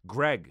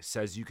 Greg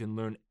says you can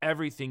learn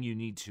everything you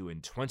need to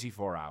in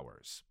 24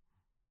 hours.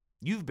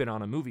 You've been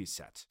on a movie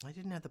set. I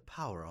didn't have the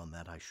power on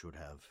that I should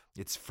have.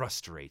 It's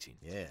frustrating.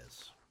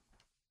 Yes.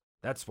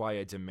 That's why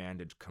I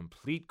demanded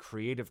complete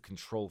creative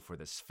control for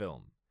this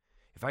film.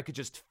 If I could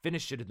just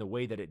finish it in the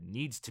way that it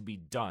needs to be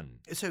done.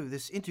 So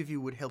this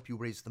interview would help you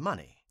raise the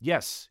money?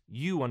 Yes,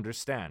 you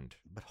understand.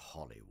 But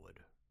Hollywood,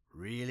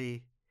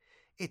 really?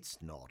 It's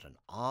not an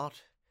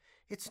art.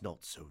 It's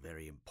not so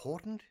very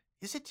important,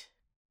 is it?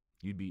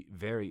 You'd be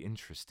very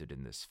interested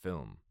in this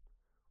film.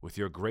 With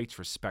your great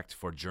respect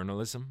for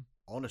journalism?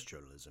 Honest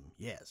journalism,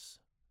 yes.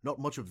 Not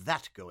much of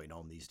that going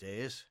on these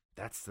days.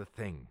 That's the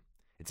thing.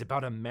 It's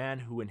about a man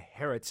who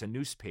inherits a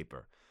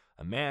newspaper,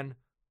 a man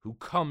who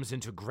comes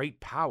into great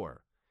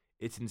power.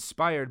 It's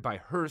inspired by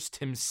Hearst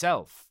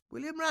himself.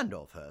 William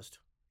Randolph Hearst?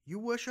 You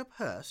worship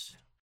Hearst?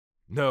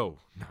 No.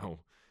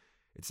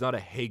 It's not a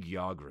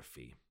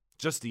hagiography.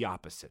 Just the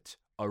opposite.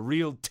 A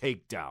real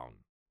takedown.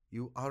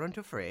 You aren't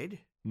afraid?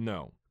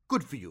 No.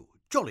 Good for you.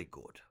 Jolly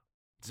good.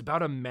 It's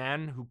about a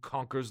man who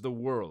conquers the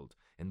world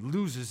and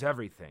loses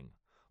everything.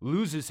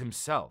 Loses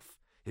himself,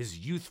 his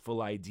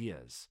youthful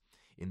ideas.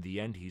 In the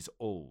end, he's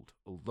old,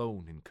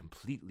 alone, and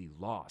completely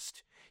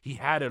lost. He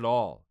had it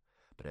all,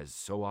 but as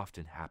so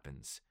often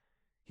happens,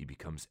 he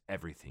becomes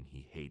everything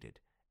he hated,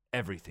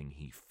 everything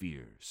he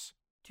fears.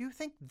 Do you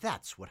think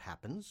that's what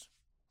happens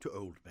to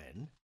old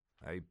men?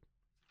 I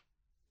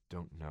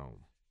don't know.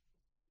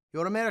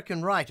 Your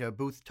American writer,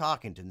 Booth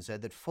Tarkington,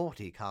 said that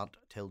 40 can't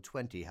tell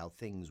 20 how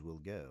things will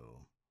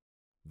go.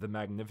 The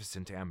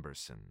Magnificent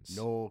Ambersons.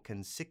 Nor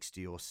can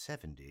 60 or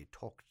 70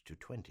 talk to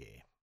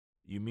 20.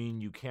 You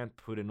mean you can't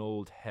put an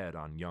old head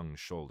on young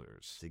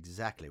shoulders? That's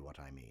exactly what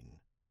I mean.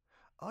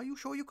 Are you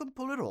sure you can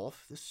pull it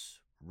off, this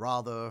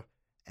rather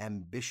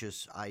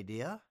ambitious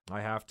idea?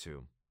 I have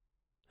to.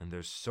 And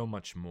there's so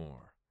much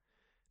more.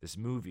 This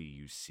movie,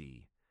 you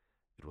see,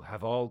 it will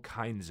have all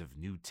kinds of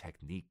new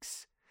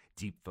techniques,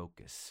 deep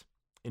focus.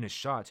 In a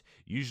shot,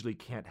 you usually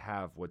can't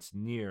have what's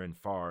near and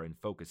far in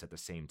focus at the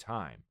same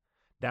time.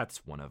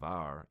 That's one of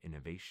our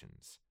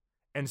innovations.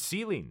 And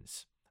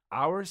ceilings.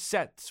 Our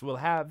sets will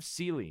have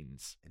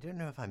ceilings. I don't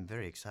know if I'm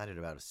very excited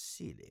about a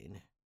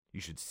ceiling.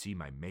 You should see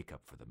my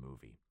makeup for the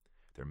movie.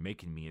 They're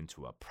making me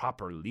into a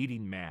proper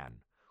leading man,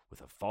 with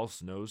a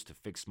false nose to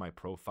fix my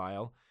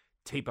profile,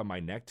 tape on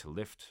my neck to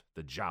lift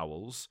the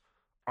jowls,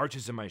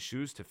 arches in my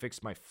shoes to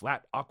fix my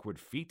flat, awkward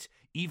feet,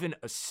 even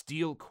a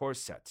steel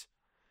corset.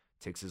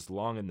 Takes as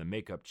long in the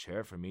makeup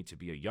chair for me to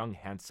be a young,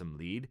 handsome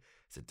lead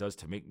as it does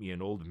to make me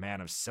an old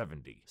man of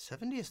 70.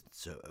 70 isn't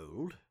so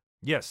old.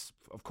 Yes,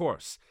 of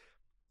course.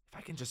 If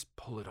I can just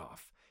pull it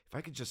off. If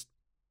I could just...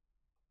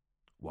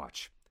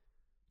 Watch.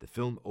 The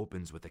film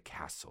opens with a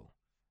castle.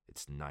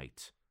 It's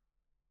night.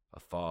 A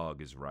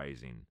fog is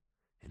rising.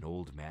 An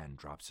old man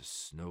drops a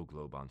snow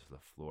globe onto the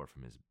floor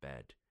from his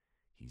bed.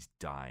 He's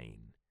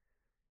dying.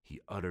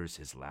 He utters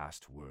his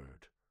last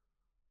word.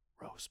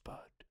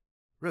 Rosebud.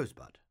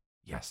 Rosebud.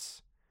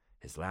 Yes,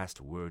 his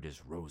last word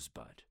is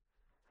Rosebud.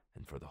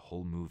 And for the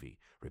whole movie,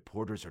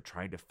 reporters are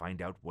trying to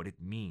find out what it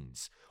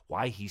means,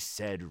 why he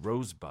said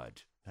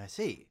Rosebud. I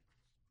see.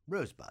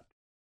 Rosebud.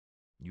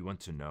 You want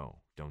to know,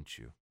 don't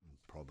you?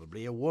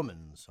 Probably a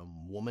woman,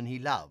 some woman he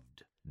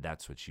loved.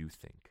 That's what you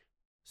think.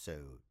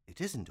 So it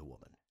isn't a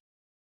woman.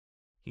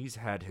 He's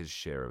had his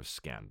share of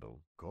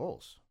scandal, Of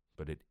course.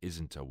 but it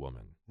isn't a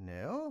woman.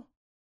 No?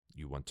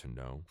 You want to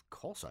know? Of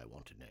course I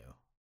want to know.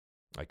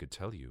 I could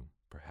tell you,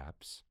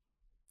 perhaps,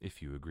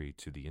 if you agree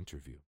to the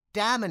interview.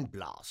 Damn and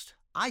blast!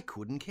 I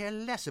couldn't care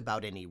less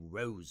about any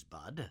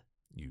Rosebud.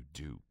 You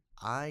do.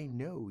 I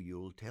know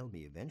you'll tell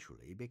me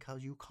eventually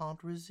because you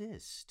can't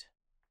resist.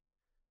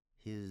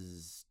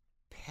 His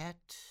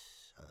pet,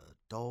 a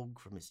dog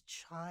from his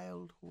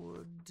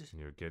childhood.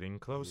 You're getting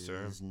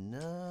closer. His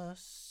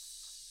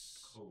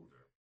nurse.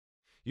 Colder.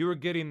 You were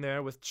getting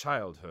there with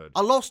childhood.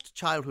 A lost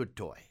childhood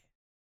toy.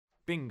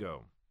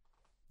 Bingo.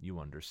 You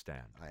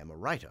understand. I am a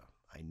writer.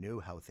 I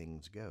know how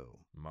things go.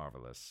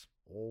 Marvelous.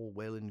 All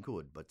well and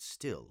good, but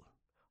still,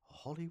 a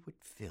Hollywood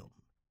film.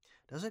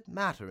 Does it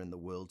matter in the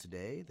world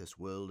today, this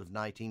world of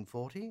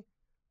 1940?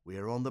 We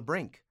are on the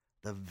brink,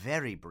 the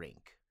very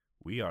brink.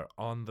 We are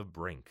on the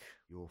brink.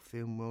 Your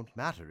film won't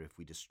matter if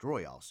we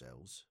destroy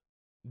ourselves.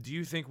 Do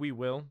you think we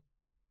will?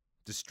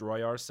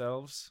 Destroy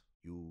ourselves?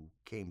 You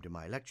came to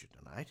my lecture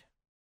tonight.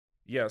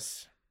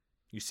 Yes.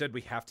 You said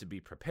we have to be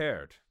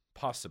prepared,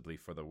 possibly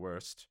for the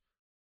worst.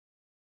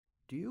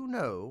 Do you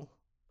know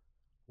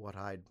what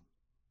I'd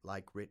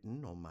like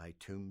written on my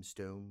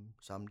tombstone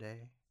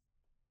someday?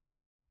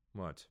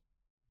 What?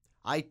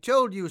 I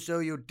told you so,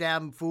 you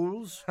damn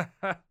fools!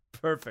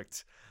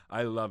 Perfect.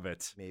 I love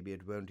it. Maybe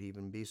it won't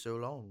even be so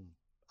long.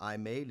 I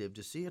may live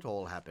to see it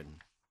all happen.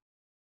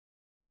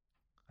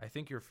 I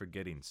think you're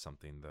forgetting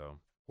something, though.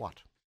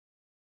 What?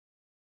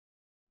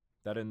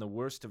 That in the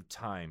worst of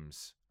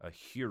times, a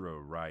hero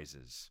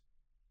rises.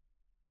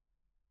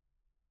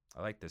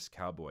 I like this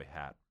cowboy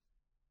hat.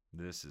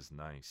 This is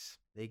nice.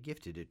 They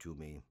gifted it to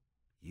me.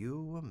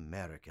 You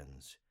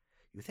Americans.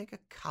 You think a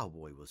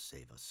cowboy will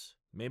save us?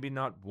 Maybe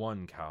not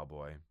one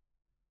cowboy.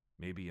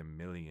 Maybe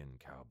 1,000,000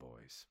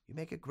 cowboys. You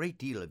make a great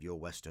deal of your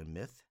Western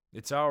myth.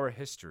 It's our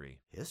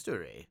history.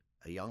 History?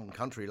 A young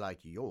country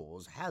like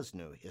yours has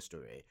no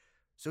history.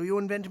 So you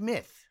invent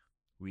myth.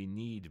 We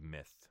need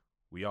myth.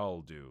 We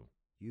all do.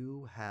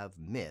 You have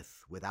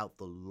myth without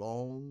the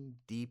long,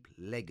 deep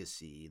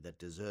legacy that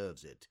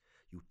deserves it.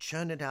 You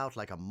churn it out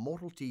like a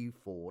Model T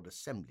Ford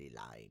assembly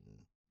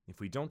line. If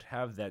we don't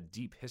have that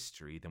deep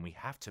history, then we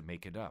have to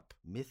make it up.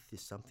 Myth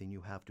is something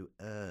you have to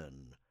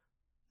earn.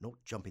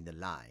 Not jumping the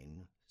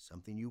line,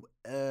 something you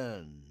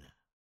earn.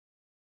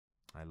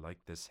 I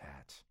like this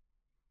hat.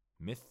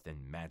 Myth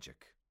and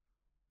magic.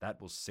 That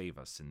will save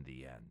us in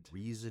the end.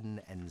 Reason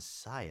and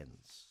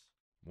science.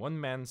 One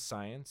man's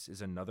science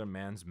is another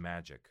man's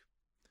magic.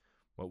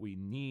 What we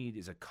need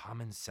is a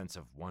common sense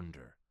of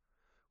wonder.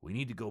 We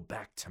need to go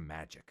back to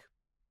magic.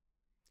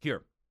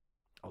 Here,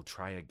 I'll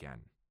try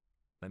again.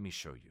 Let me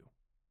show you.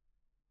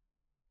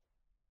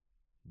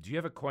 Do you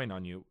have a coin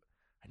on you?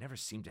 I never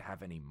seem to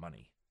have any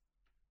money.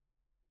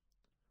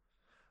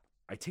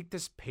 I take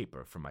this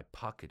paper from my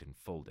pocket and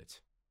fold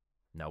it.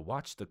 Now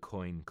watch the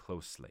coin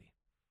closely.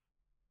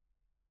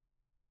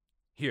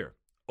 Here,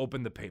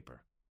 open the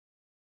paper.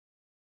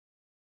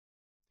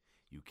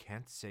 You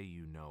can't say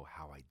you know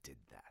how I did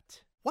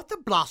that. What the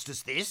blast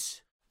is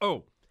this?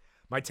 Oh,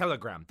 my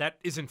telegram. That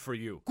isn't for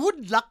you.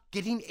 Good luck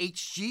getting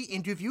HG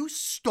interview.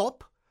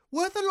 Stop.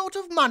 Worth a lot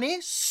of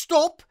money.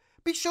 Stop.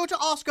 Be sure to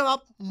ask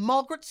about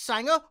Margaret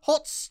Sanger.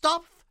 Hot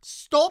stuff.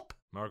 Stop.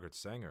 Margaret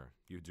Sanger,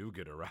 you do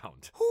get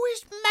around. Who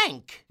is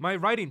Mank? My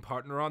writing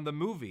partner on the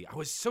movie. I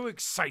was so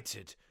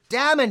excited.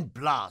 damn and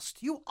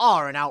blast! You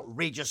are an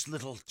outrageous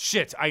little...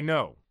 Shit, I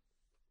know.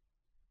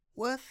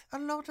 Worth a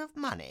lot of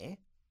money?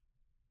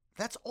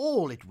 That's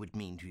all it would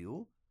mean to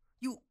you.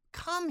 You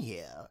come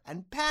here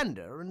and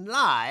pander and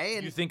lie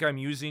and... You think I'm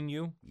using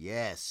you?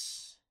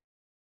 Yes.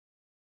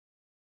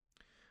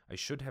 I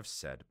should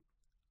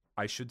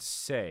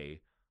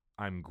say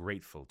I'm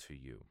grateful to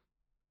you.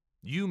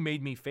 You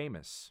made me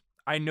famous.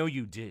 I know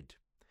you did.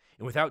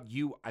 And without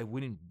you, I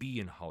wouldn't be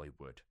in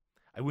Hollywood.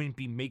 I wouldn't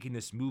be making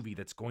this movie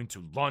that's going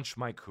to launch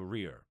my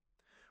career.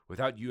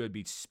 Without you, I'd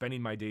be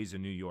spending my days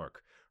in New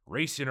York,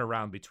 racing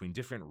around between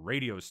different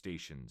radio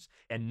stations,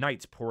 and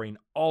nights pouring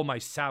all my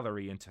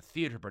salary into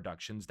theater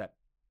productions that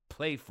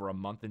play for a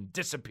month and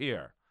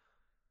disappear.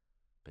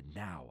 But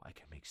now I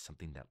can make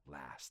something that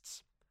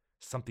lasts,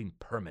 something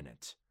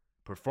permanent,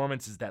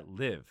 performances that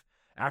live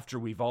after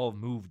we've all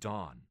moved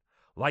on,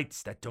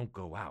 lights that don't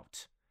go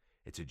out.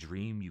 It's a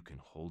dream you can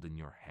hold in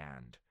your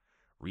hand,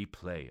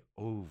 replay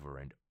over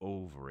and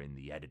over in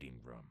the editing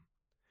room.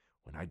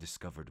 When I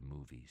discovered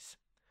movies,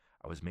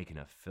 I was making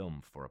a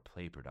film for a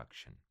play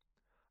production.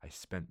 I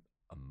spent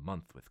a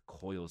month with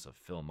coils of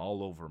film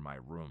all over my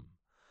room,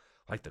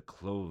 like the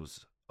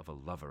clothes of a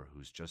lover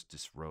who's just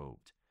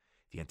disrobed,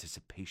 the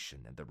anticipation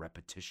and the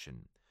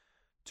repetition,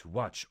 to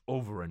watch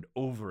over and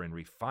over and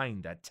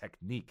refine that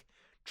technique,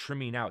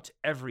 trimming out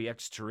every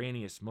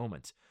extraneous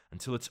moment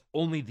until it's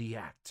only the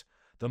act,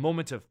 the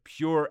moment of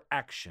pure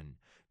action,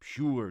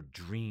 pure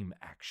dream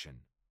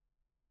action.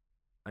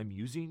 I'm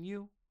using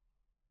you?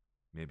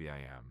 Maybe I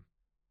am.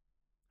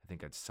 I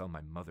think I'd sell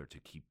my mother to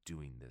keep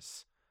doing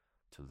this,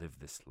 to live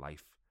this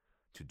life,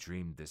 to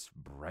dream this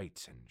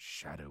bright and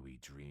shadowy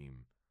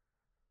dream.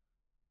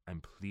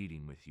 I'm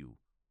pleading with you,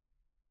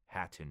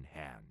 hat in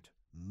hand.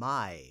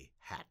 My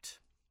hat.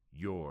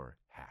 Your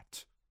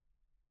hat.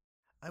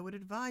 I would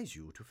advise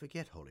you to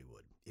forget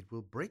Hollywood. It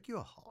will break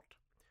your heart.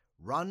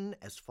 Run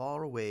as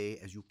far away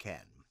as you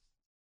can.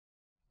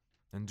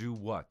 And do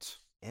what?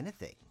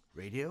 Anything.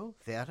 Radio,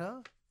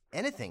 theater,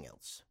 anything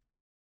else.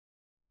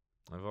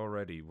 I've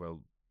already,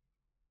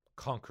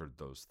 conquered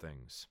those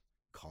things.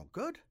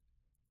 Conquered?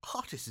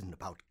 Art isn't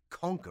about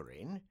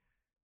conquering.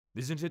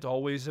 Isn't it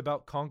always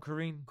about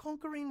conquering?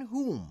 Conquering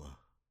whom?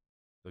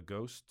 The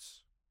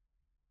ghosts?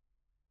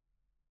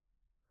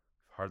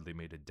 I've hardly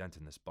made a dent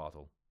in this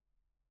bottle.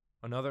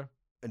 Another?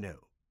 No,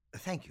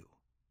 thank you.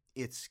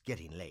 It's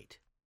getting late.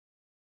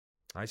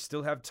 I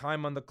still have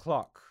time on the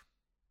clock.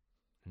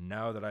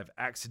 Now that I've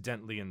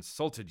accidentally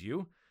insulted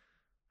you,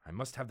 I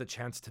must have the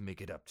chance to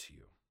make it up to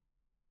you.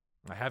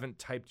 I haven't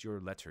typed your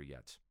letter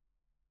yet.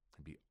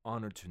 I'd be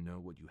honored to know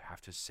what you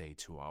have to say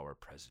to our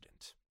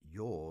president.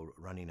 You're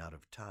running out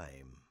of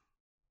time.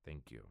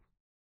 Thank you.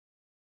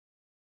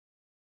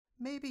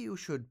 Maybe you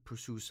should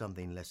pursue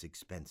something less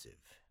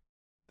expensive.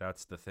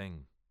 That's the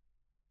thing.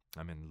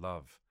 I'm in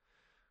love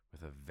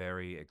with a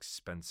very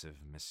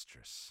expensive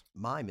mistress.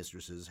 My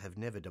mistresses have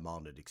never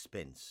demanded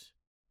expense.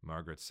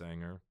 Margaret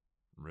Sanger?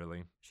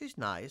 Really? She's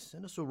nice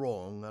and a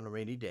sarong on a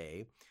rainy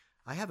day.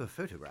 I have a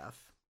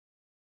photograph.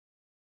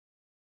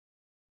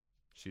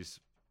 She's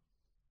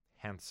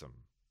handsome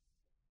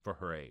for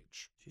her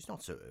age. She's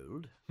not so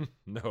old.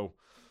 No,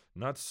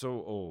 not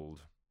so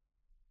old.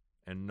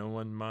 And no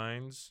one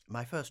minds?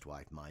 My first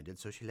wife minded,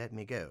 so she let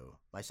me go.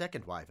 My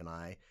second wife and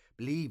I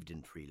believed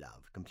in free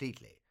love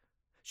completely.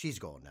 She's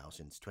gone now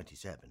since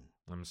 27.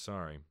 I'm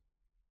sorry.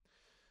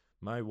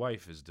 My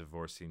wife is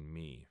divorcing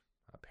me.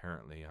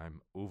 Apparently,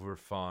 I'm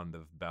overfond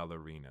of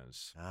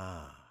ballerinas.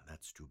 Ah,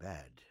 that's too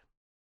bad.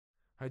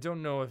 I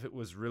don't know if it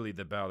was really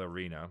the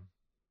ballerina.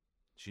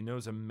 She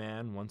knows a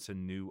man wants a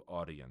new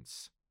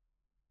audience.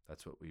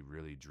 That's what we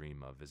really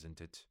dream of, isn't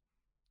it?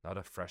 Not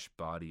a fresh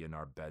body in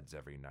our beds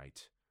every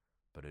night,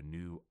 but a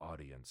new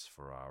audience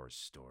for our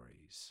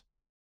stories.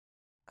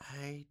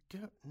 I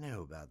don't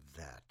know about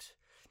that.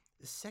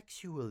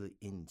 Sexual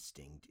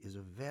instinct is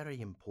a very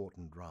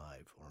important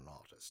drive for an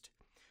artist.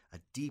 A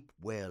deep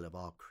well of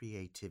our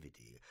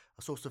creativity,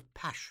 a source of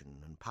passion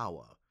and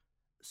power.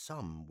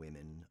 Some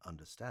women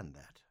understand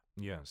that.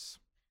 Yes.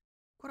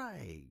 Could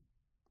I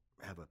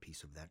have a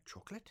piece of that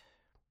chocolate?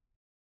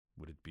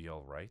 Would it be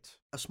all right?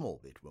 A small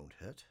bit won't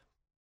hurt.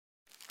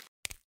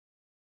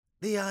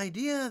 The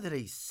idea that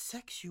a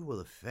sexual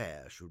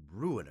affair should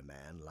ruin a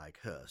man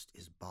like Hearst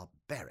is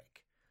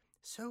barbaric.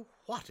 So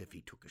what if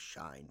he took a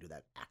shine to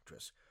that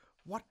actress?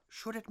 What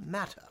should it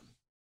matter?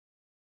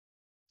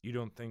 You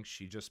don't think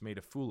she just made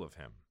a fool of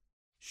him?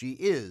 She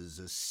is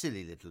a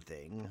silly little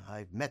thing.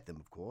 I've met them,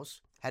 of course.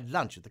 Had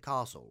lunch at the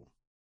castle.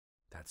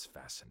 That's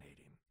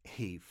fascinating.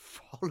 He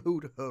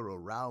followed her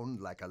around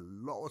like a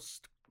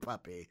lost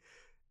puppy.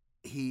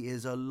 He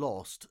is a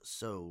lost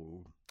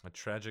soul. A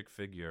tragic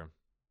figure.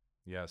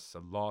 Yes, a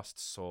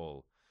lost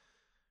soul.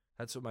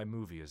 That's what my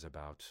movie is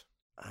about.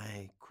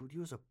 I could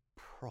use a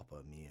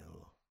proper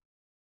meal.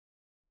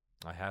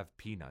 I have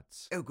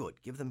peanuts. Oh,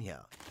 good. Give them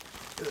here.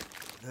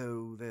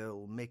 Though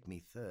they'll make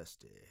me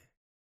thirsty.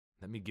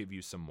 Let me give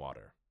you some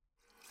water.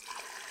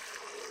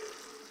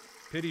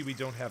 Pity we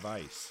don't have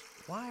ice.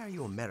 Why are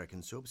you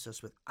Americans so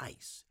obsessed with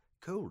ice?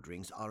 Cold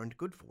drinks aren't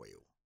good for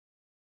you.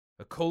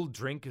 A cold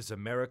drink is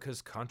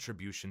America's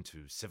contribution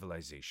to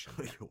civilization.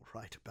 You're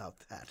right about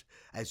that.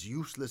 As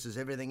useless as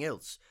everything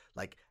else,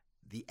 like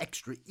the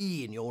extra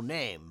E in your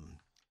name.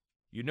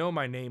 You know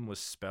my name was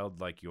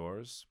spelled like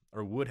yours,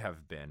 or would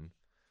have been.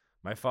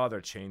 My father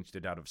changed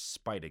it out of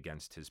spite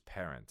against his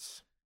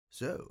parents.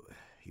 So,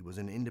 he was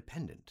an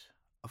independent,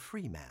 a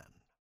free man.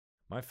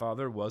 My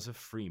father was a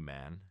free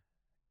man,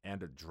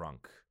 and a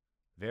drunk.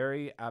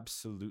 Very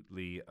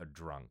absolutely a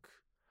drunk.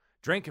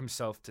 Drank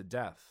himself to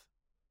death.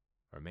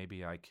 Or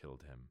maybe I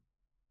killed him.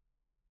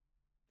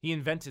 He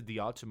invented the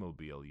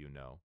automobile, you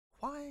know.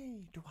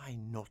 Why do I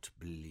not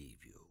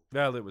believe you?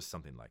 Well, it was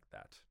something like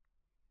that.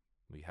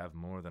 We have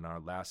more than our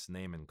last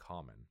name in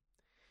common.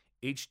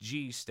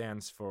 HG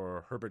stands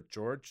for Herbert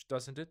George,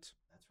 doesn't it?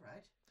 That's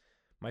right.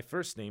 My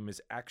first name is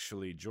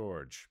actually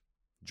George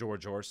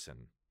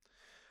Orson.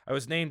 I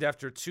was named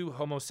after two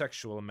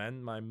homosexual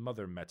men my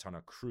mother met on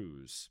a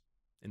cruise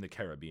in the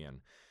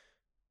Caribbean.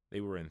 They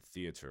were in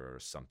theater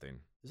or something.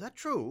 Is that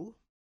true?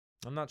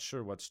 I'm not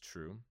sure what's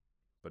true,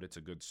 but it's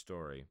a good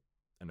story.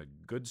 And a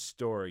good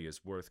story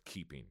is worth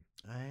keeping.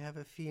 I have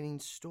a feeling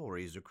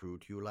stories accrue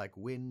to you like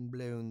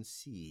wind-blown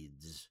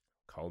seeds.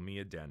 Call me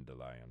a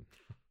dandelion.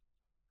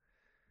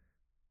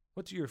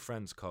 What do your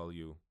friends call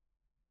you?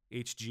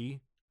 HG?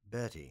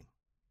 Bertie.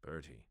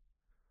 Bertie.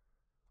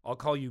 I'll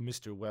call you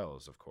Mr.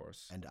 Wells, of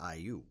course. And I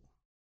you.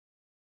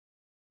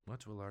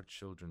 What will our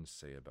children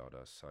say about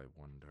us, I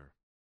wonder?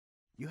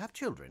 You have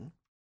children?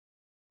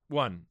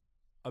 One.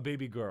 A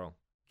baby girl.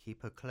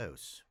 Keep her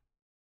close.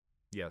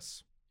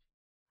 Yes.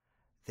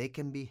 They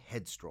can be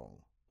headstrong.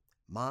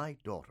 My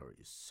daughter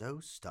is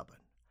so stubborn.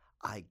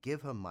 I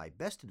give her my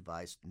best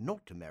advice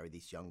not to marry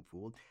this young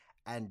fool,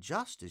 and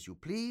just as you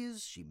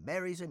please, she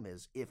marries him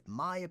as if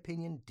my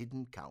opinion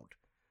didn't count.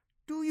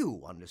 Do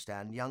you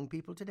understand young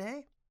people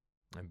today?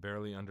 I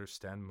barely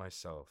understand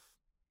myself.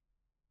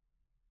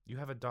 You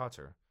have a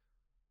daughter.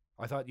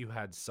 I thought you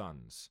had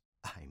sons.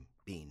 I'm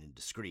being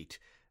indiscreet.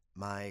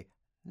 My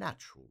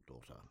natural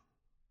daughter.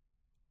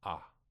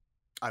 Ah.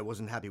 I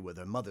wasn't happy with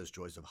her mother's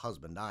choice of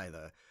husband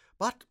either,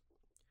 but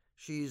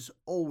she's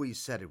always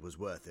said it was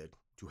worth it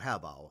to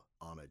have our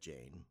Anna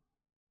Jane.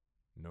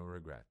 No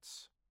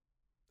regrets.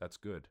 That's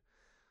good.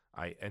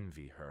 I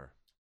envy her.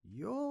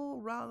 You're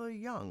rather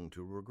young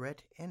to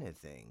regret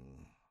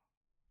anything.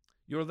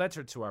 Your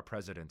letter to our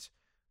president.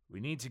 We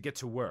need to get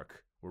to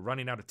work. We're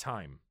running out of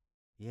time.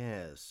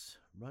 Yes,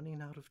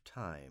 running out of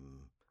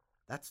time.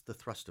 That's the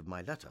thrust of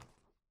my letter.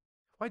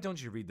 Why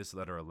don't you read this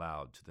letter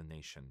aloud to the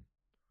nation?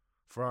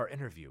 For our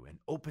interview, an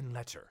open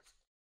letter.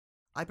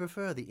 I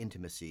prefer the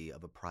intimacy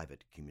of a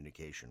private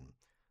communication.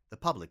 The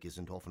public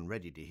isn't often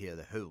ready to hear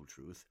the whole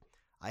truth.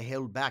 I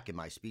held back in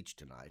my speech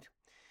tonight.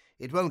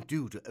 It won't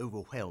do to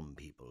overwhelm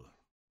people.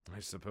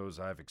 I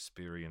suppose I've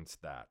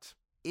experienced that.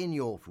 In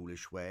your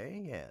foolish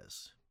way,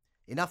 yes.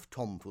 Enough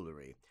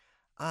tomfoolery.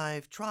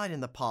 I've tried in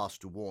the past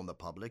to warn the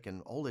public,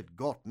 and all it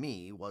got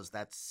me was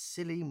that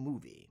silly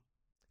movie.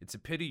 It's a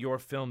pity your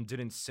film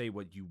didn't say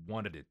what you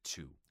wanted it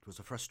to. It was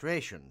a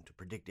frustration to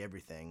predict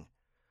everything.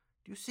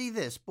 Do you see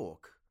this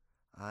book?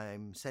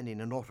 I'm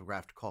sending an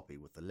autographed copy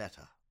with the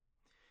letter.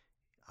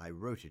 I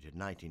wrote it in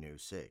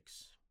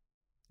 1906.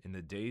 In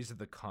the days of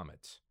the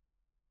comet.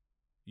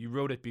 You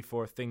wrote it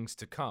before things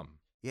to come.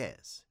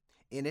 Yes.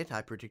 In it,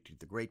 I predicted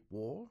the Great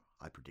War,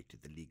 I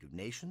predicted the League of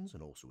Nations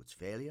and also its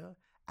failure,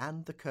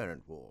 and the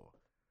current war.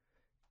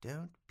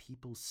 Don't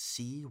people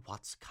see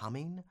what's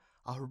coming?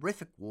 A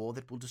horrific war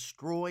that will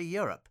destroy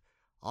Europe.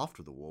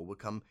 After the war will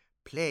come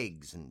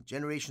plagues and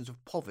generations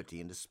of poverty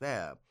and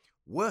despair,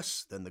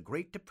 worse than the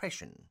Great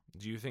Depression.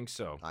 Do you think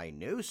so? I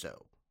know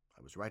so.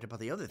 I was right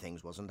about the other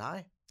things, wasn't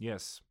I?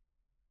 Yes.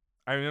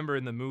 I remember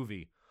in the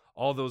movie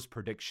all those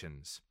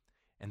predictions,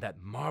 and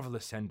that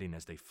marvelous ending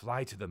as they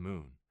fly to the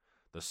moon.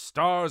 The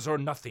stars or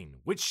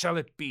nothing, which shall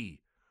it be?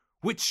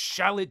 Which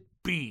shall it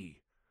be?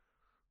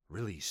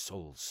 Really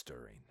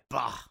soul-stirring.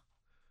 Bah!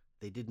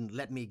 They didn't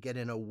let me get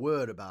in a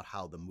word about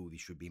how the movie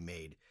should be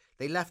made.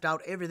 They left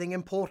out everything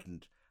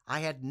important. I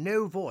had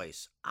no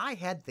voice. I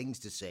had things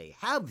to say,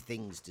 have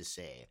things to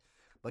say.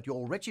 But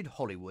your wretched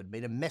Hollywood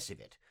made a mess of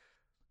it.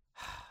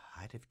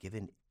 I'd have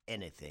given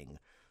anything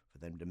for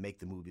them to make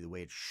the movie the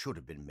way it should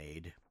have been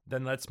made.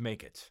 Then let's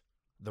make it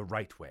the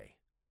right way.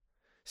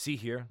 See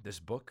here, this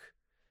book,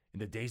 In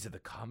the Days of the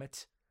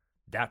Comet?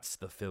 That's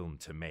the film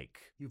to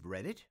make. You've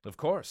read it? Of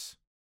course.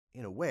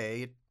 In a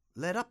way, it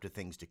led up to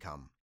things to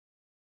come.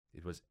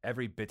 It was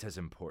every bit as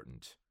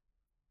important.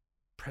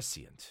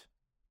 Prescient.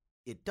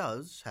 It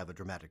does have a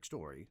dramatic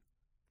story,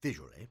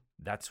 visually.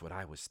 That's what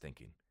I was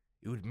thinking.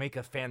 It would make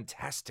a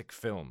fantastic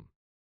film.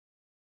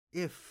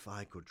 If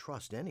I could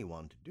trust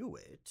anyone to do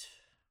it.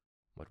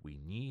 What we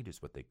need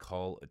is what they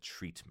call a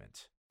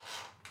treatment.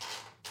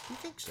 You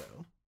think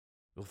so?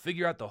 We'll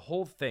figure out the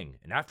whole thing,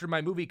 and after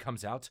my movie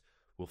comes out,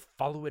 we'll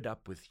follow it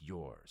up with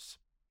yours.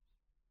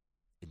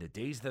 In the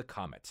Days of the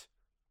Comet,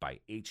 by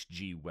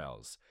H.G.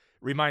 Wells.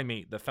 Remind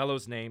me, the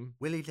fellow's name?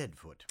 Willie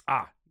Leadfoot.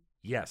 Ah,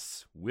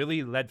 yes,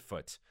 Willie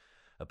Leadfoot.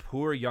 A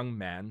poor young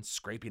man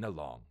scraping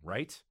along,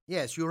 right?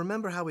 Yes, you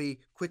remember how he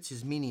quits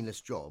his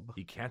meaningless job?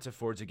 He can't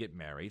afford to get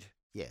married.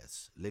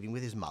 Yes, living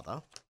with his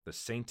mother. The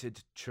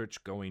sainted,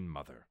 church-going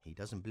mother. He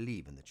doesn't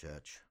believe in the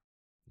church.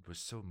 It was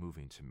so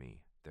moving to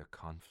me, their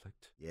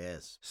conflict.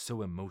 Yes.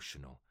 So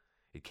emotional.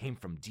 It came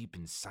from deep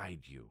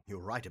inside you. You're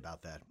right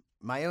about that.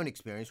 My own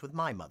experience with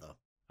my mother.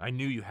 I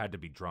knew you had to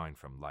be drawing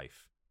from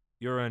life.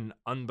 You're an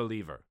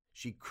unbeliever.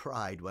 She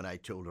cried when I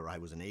told her I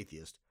was an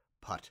atheist,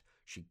 but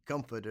she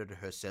comforted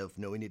herself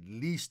knowing at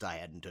least I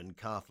hadn't turned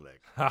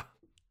Catholic. Ha!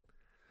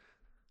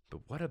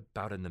 But what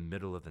about in the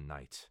middle of the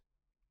night?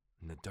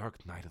 In the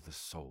dark night of the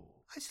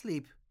soul? I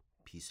sleep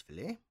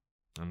peacefully.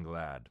 I'm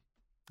glad.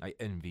 I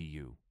envy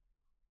you.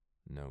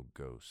 No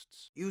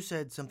ghosts. You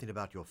said something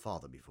about your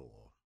father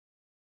before.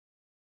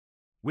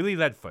 Willie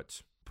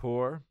Leadfoot,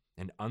 poor,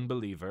 an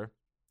unbeliever,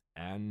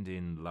 and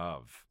in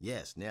love.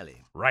 Yes,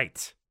 Nellie.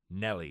 Right,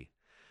 Nellie.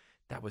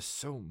 That was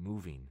so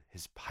moving,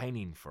 his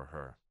pining for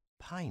her.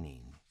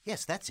 Pining.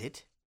 Yes, that's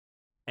it.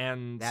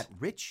 And That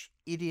rich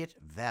idiot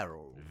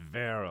Verrill.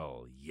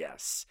 Verrill,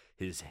 yes,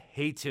 his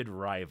hated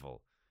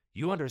rival.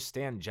 You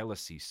understand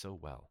jealousy so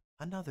well.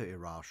 Another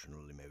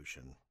irrational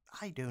emotion.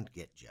 I don't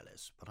get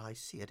jealous, but I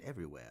see it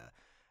everywhere,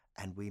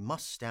 and we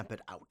must stamp it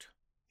out.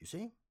 You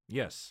see?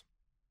 Yes,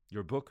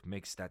 your book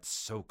makes that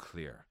so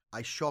clear.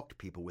 I shocked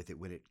people with it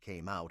when it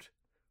came out.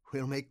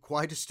 We'll make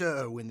quite a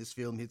stir when this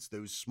film hits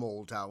those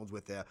small towns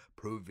with their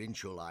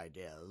provincial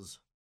ideas.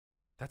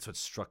 That's what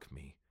struck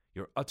me,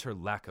 your utter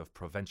lack of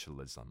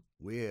provincialism.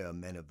 We're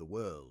men of the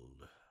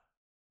world.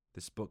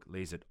 This book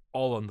lays it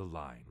all on the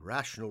line.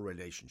 Rational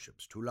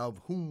relationships, to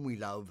love whom we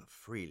love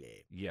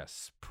freely.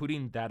 Yes,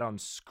 putting that on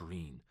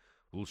screen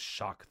will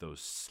shock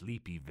those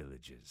sleepy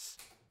villages.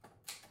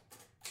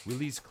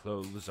 Willie's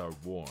clothes are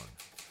worn,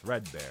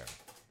 threadbare.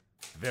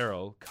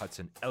 Verrill cuts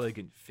an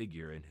elegant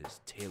figure in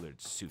his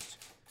tailored suit,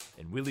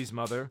 and Willie's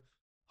mother,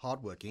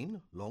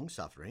 Hard-working,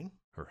 long-suffering.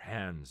 her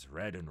hands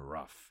red and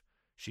rough,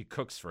 she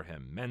cooks for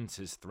him, mends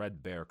his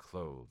threadbare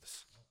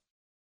clothes.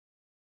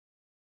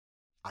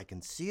 I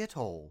can see it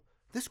all.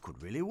 This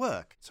could really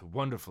work. It's a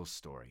wonderful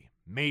story,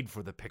 made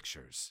for the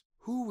pictures.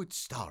 Who would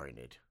star in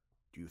it,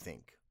 do you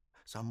think?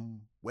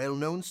 Some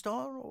well-known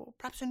star, or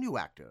perhaps a new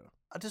actor?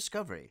 A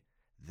discovery?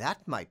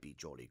 That might be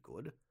jolly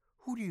good.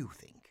 Who do you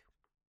think?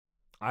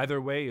 Either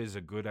way is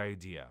a good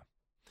idea.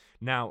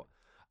 Now,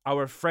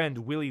 our friend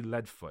Willie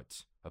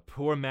Leadfoot, a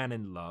poor man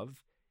in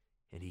love,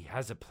 and he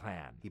has a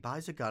plan. He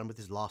buys a gun with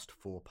his last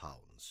 £4.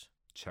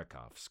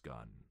 Chekhov's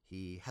gun.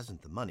 He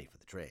hasn't the money for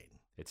the train.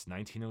 It's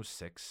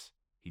 1906.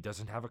 He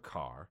doesn't have a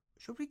car.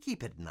 Should we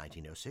keep it in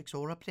 1906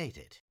 or update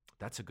it?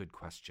 That's a good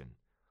question.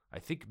 I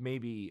think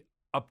maybe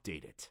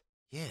update it.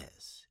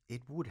 Yes,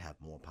 it would have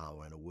more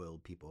power in a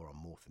world people are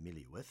more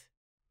familiar with.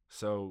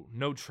 So,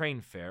 no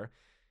train fare.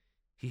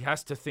 He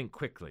has to think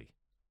quickly.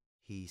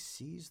 He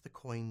sees the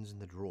coins in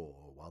the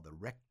drawer while the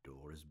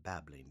rector is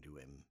babbling to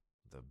him.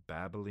 The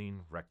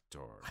babbling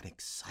rector. I'm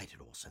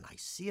excited, Orson. I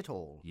see it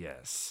all.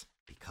 Yes.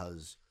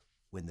 Because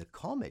when the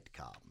comet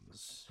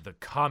comes, The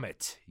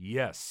comet,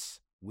 yes.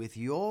 with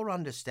your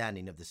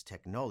understanding of this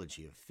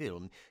technology of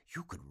film,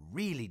 you could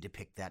really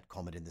depict that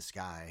comet in the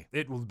sky.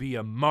 It will be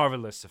a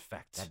marvelous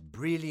effect. That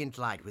brilliant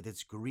light with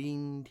its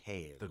green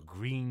tail. The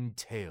green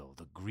tail,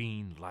 the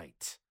green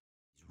light.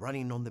 He's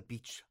running on the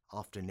beach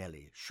after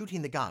Nellie,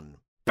 shooting the gun.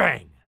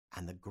 Bang!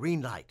 And the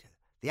green light,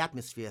 the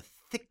atmosphere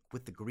thick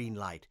with the green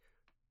light.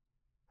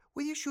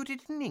 Will you shoot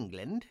it in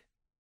England?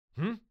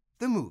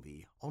 The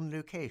movie, on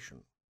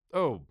location.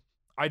 Oh,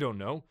 I don't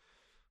know.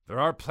 There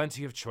are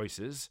plenty of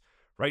choices.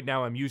 Right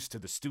now I'm used to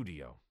the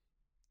studio.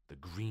 The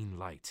green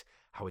light,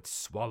 how it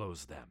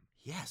swallows them.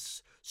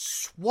 Yes,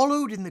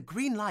 swallowed in the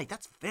green light.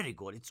 That's very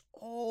good. It's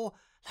all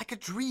like a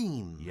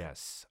dream.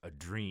 Yes, a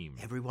dream.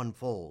 Everyone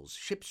falls,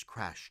 ships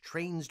crash,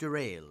 trains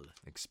derail.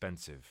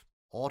 Expensive.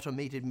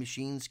 Automated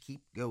machines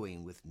keep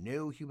going with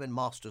no human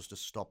masters to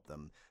stop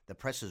them. The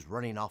press is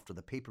running after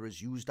the paper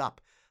is used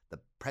up. The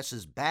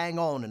presses bang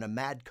on in a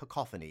mad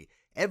cacophony.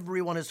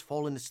 Everyone has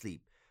fallen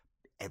asleep.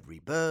 Every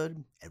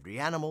bird, every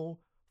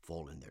animal,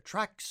 fall in their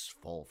tracks,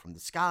 fall from the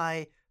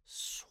sky,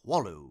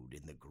 swallowed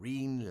in the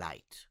green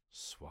light.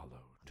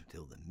 Swallowed.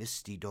 Until the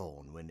misty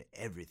dawn when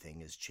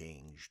everything is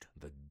changed.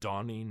 The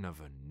dawning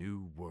of a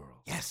new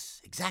world. Yes,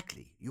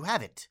 exactly. You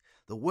have it.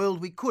 The world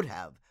we could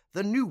have.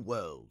 The new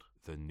world.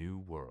 The new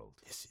world.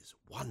 This is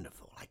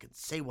wonderful. I can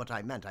say what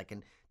I meant. I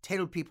can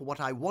tell people what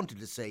I wanted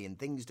to say in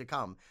things to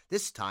come.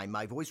 This time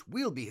my voice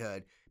will be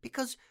heard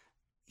because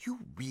you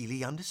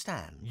really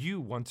understand. You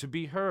want to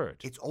be heard.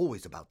 It's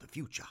always about the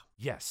future.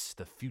 Yes,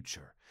 the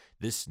future.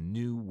 This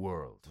new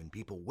world. When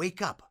people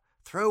wake up,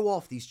 throw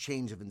off these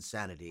chains of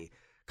insanity,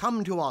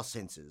 come to our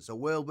senses, a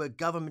world where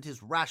government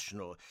is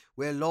rational,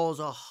 where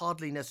laws are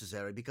hardly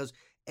necessary because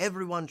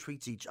everyone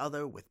treats each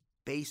other with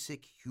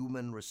basic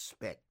human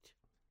respect.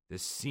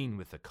 This scene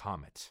with the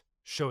comet.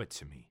 Show it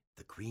to me.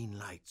 The green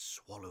light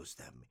swallows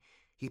them.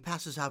 He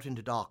passes out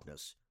into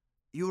darkness.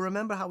 You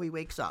remember how he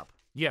wakes up?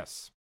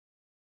 Yes.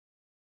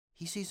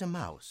 He sees a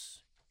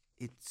mouse.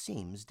 It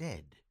seems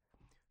dead.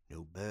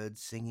 No birds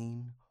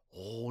singing,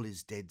 all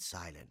is dead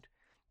silent.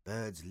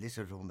 Birds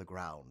littered on the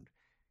ground.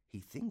 He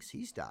thinks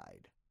he's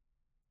died.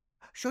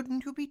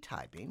 Shouldn't you be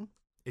typing?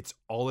 It's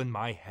all in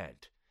my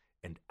head.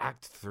 And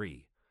Act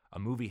 3. A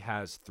movie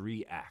has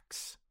 3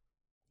 acts.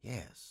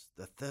 Yes,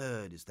 the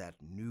third is that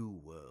new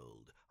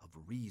world of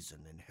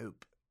reason and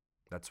hope.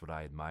 That's what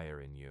I admire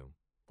in you.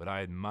 What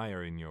I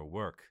admire in your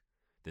work.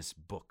 This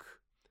book.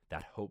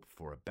 That hope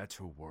for a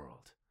better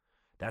world.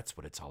 That's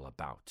what it's all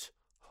about.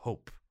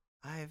 Hope.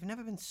 I've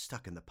never been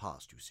stuck in the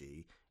past, you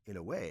see. In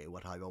a way,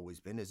 what I've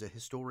always been is a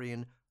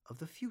historian of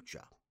the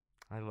future.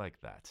 I like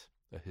that.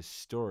 A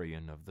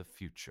historian of the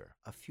future.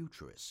 A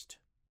futurist.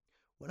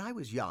 When I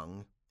was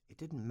young, it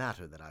didn't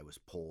matter that I was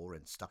poor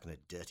and stuck in a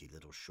dirty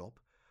little shop.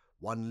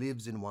 One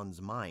lives in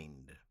one's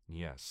mind.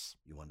 Yes.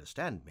 You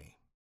understand me?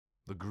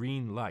 The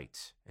green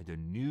light and a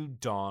new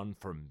dawn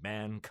for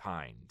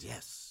mankind.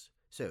 Yes.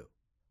 So,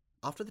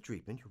 after the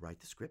treatment, you write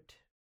the script?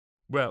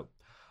 Well,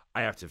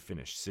 I have to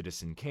finish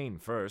Citizen Kane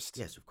first.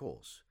 Yes, of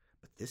course.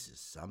 But this is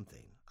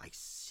something. I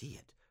see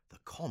it. The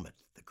comet,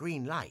 the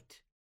green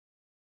light.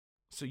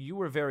 So you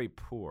were very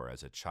poor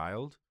as a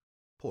child?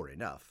 Poor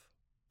enough.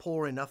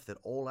 Poor enough that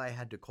all I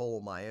had to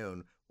call my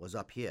own was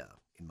up here,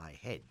 in my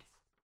head.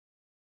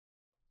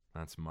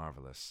 That's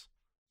marvelous.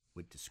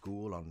 Went to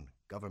school on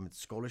government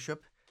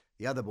scholarship.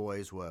 The other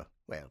boys were,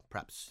 well,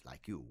 perhaps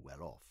like you,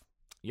 well off.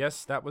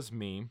 Yes, that was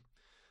me.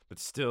 But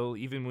still,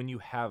 even when you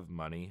have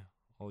money,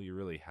 all you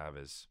really have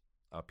is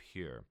up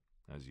here,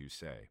 as you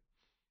say.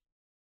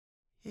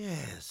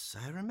 Yes,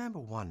 I remember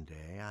one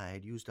day I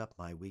had used up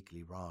my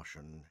weekly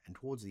ration, and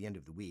towards the end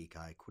of the week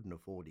I couldn't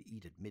afford to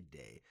eat at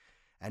midday,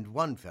 and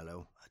one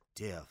fellow, a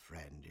dear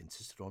friend,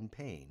 insisted on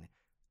paying.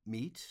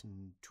 Meat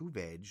and 2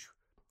 veg,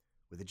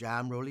 with a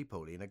jam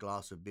roly-poly and a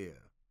glass of beer.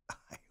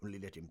 I only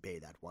let him pay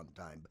that one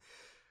time,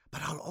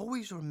 but I'll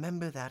always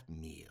remember that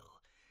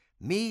meal.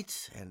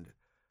 Meat and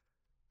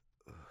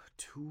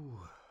 2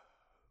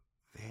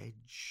 veg,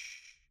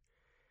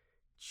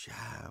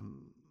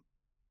 jam,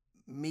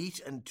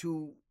 meat and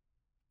 2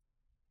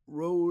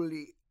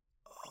 roly...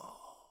 Oh.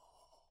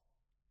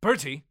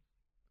 Bertie!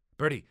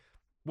 Bertie,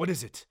 what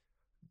is it?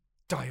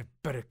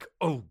 Diabetic,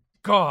 oh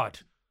God!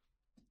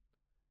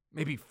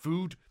 Maybe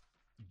food,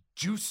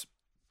 juice,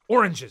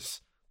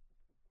 oranges.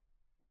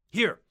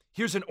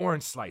 Here's an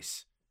orange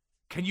slice.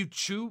 Can you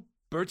chew,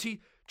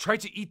 Bertie? Try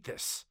to eat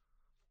this.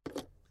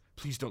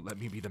 Please don't let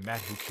me be the man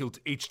who killed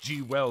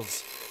H.G.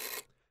 Wells.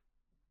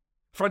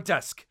 Front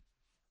desk.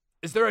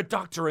 Is there a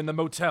doctor in the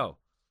motel?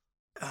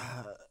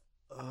 I'm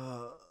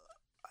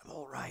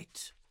all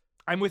right.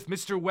 I'm with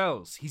Mr.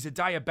 Wells. He's a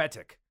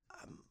diabetic.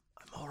 I'm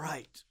all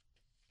right.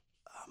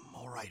 I'm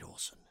all right,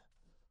 Orson.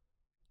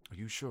 Are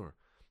you sure?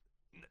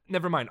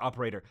 Never mind,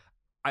 operator.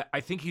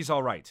 I think he's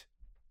all right.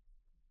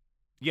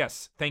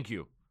 Yes, thank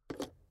you.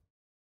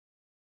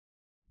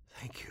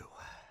 Thank you.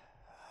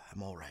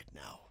 I'm all right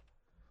now.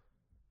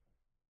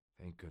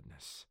 Thank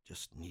goodness.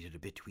 Just needed a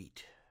bit to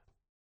eat.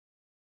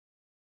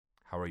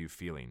 How are you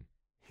feeling?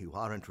 You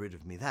aren't rid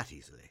of me that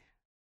easily.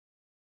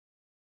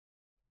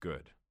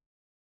 Good.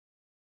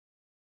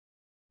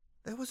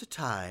 There was a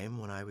time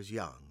when I was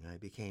young I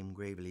became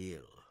gravely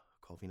ill,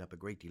 coughing up a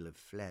great deal of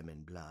phlegm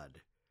and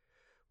blood.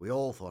 We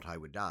all thought I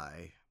would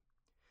die.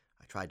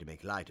 I tried to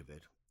make light of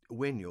it.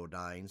 When you're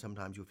dying,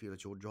 sometimes you feel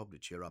it's your job to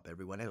cheer up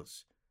everyone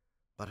else.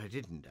 But I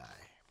didn't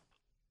die.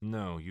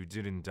 No, you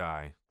didn't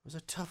die. It was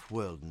a tough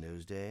world in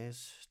those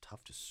days.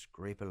 Tough to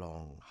scrape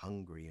along,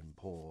 hungry and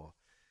poor.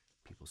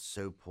 People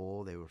so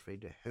poor they were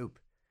afraid to hope.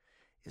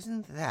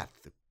 Isn't that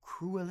the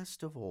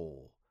cruelest of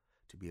all?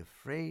 To be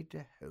afraid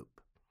to hope.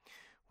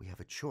 We have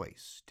a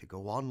choice to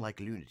go on like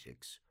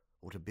lunatics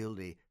or to build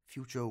a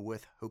future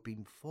worth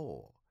hoping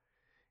for.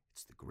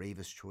 It's the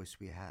gravest choice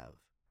we have.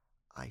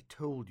 I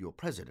told your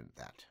president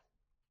that.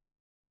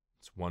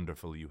 It's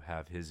wonderful you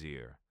have his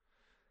ear.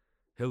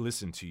 He'll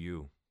listen to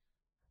you.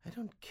 I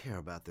don't care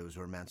about those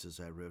romances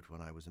I wrote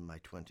when I was in my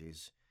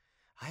 20s.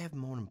 I have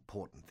more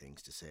important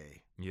things to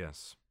say.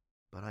 Yes.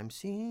 But I'm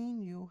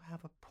seeing you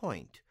have a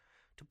point.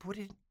 To put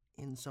it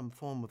in some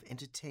form of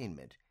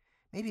entertainment.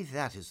 Maybe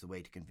that is the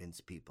way to convince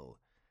people.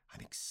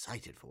 I'm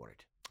excited for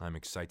it. I'm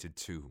excited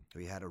too.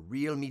 We had a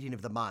real meeting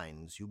of the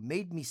minds. You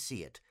made me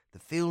see it, the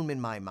film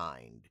in my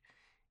mind.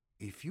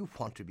 If you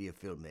want to be a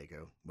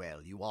filmmaker,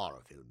 well, you are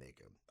a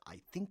filmmaker. I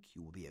think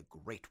you will be a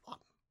great one.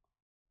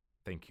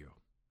 Thank you.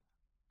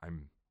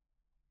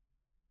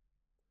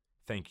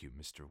 Thank you,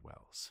 Mr.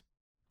 Wells.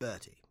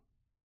 Bertie.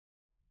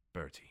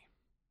 Bertie.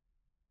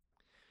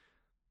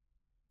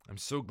 I'm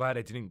so glad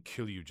I didn't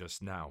kill you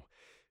just now.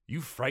 You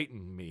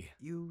frightened me.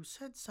 You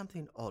said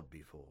something odd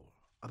before,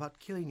 about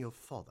killing your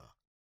father.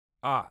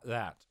 Ah,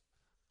 that.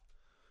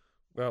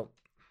 Well,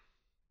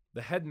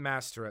 the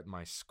headmaster at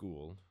my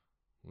school,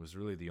 who was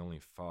really the only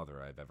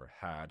father I've ever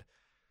had,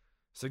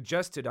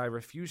 suggested I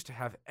refuse to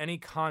have any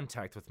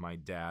contact with my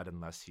dad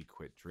unless he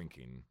quit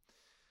drinking.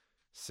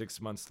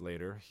 6 months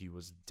later, he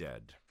was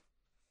dead.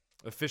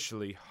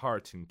 Officially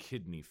heart and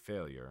kidney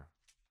failure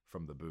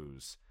from the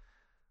booze.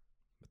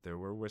 But there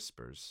were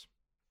whispers.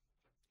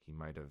 He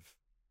might have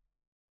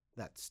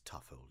That's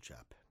tough, old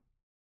chap.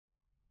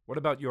 What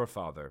about your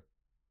father?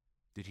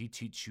 Did he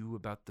teach you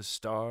about the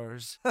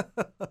stars?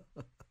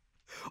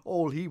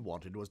 All he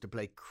wanted was to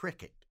play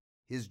cricket.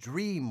 His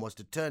dream was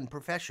to turn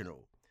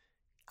professional.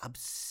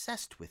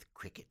 Obsessed with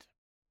cricket.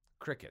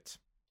 Cricket.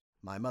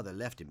 My mother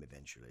left him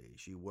eventually.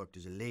 She worked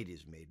as a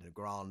lady's maid in a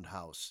grand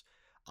house.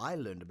 I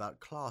learned about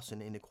class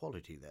and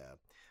inequality there,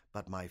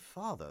 but my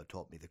father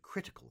taught me the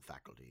critical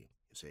faculty,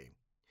 you see.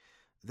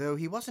 Though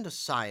he wasn't a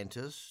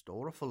scientist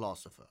or a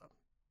philosopher,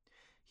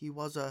 he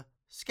was a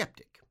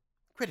skeptic,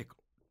 critical.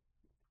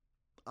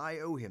 I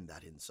owe him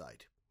that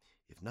insight.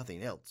 If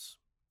nothing else,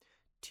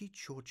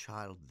 teach your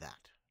child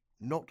that,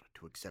 not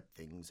to accept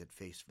things at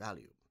face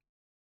value.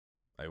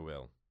 I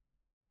will.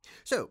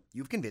 So,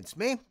 you've convinced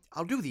me.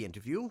 I'll do the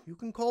interview. You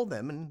can call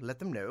them and let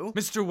them know.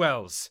 Mr.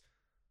 Wells,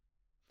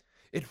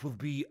 it will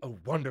be a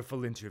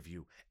wonderful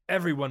interview.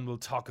 Everyone will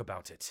talk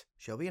about it.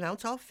 Shall we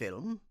announce our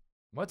film?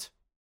 What?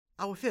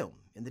 Our film,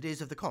 In the Days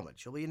of the Comet.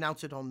 Shall we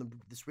announce it on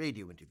this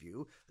radio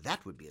interview?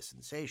 That would be a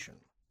sensation.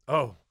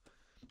 Oh,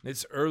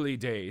 it's early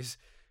days.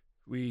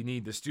 We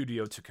need the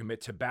studio to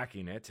commit to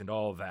backing it and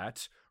all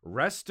that.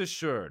 Rest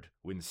assured,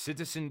 when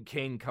Citizen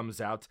Kane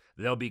comes out,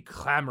 they'll be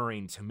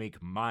clamoring to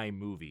make my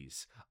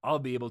movies. I'll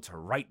be able to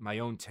write my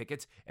own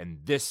ticket, and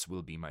this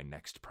will be my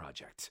next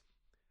project.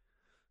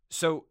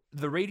 So,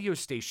 the radio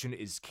station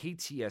is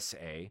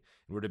KTSA, and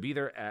we're to be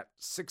there at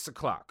 6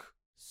 o'clock.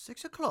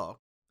 6 o'clock?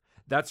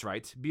 That's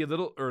right. Be a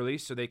little early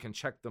so they can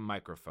check the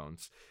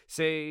microphones.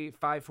 Say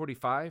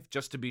 5:45,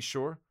 just to be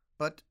sure.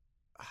 But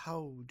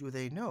how do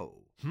they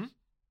know? Hmm?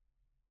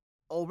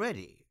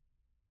 Already?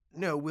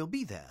 No, we'll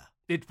be there.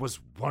 It was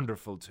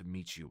wonderful to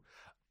meet you.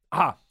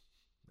 Ah,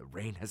 the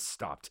rain has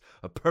stopped.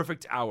 A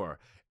perfect hour.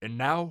 And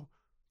now,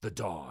 the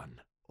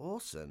dawn.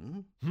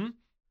 Orson? Hmm?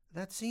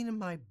 That scene in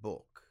my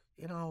book,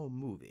 in our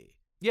movie,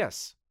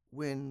 Yes.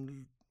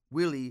 when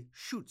Willie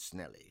shoots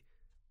Nellie,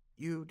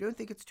 you don't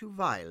think it's too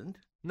violent?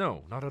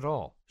 No, not at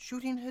all.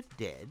 Shooting her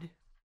dead?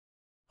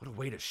 What a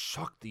way to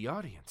shock the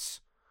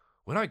audience.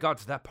 When I got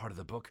to that part of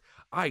the book,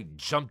 I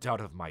jumped out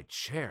of my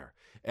chair.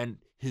 And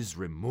his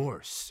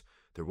remorse.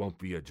 There won't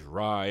be a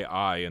dry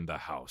eye in the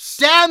house.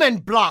 Damn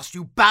and blast,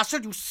 you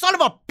bastard, you son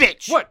of a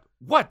bitch! What?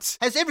 What?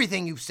 Has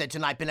everything you've said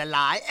tonight been a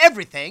lie?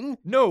 Everything?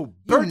 No,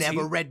 Bertie. You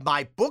never read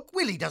my book.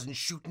 Willie doesn't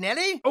shoot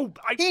Nellie. Oh,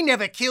 He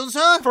never kills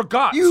her.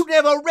 Forgot. You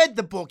never read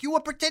the book. You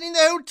were pretending the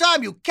whole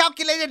time, you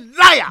calculated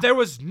liar! There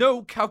was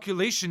no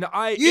calculation.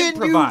 I You've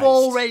improvised.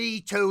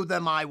 already told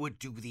them I would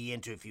do the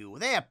interview.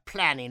 They're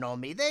planning on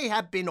me. They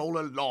have been all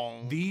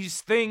along.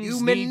 These things You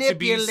need to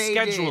be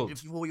manipulated scheduled.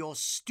 for your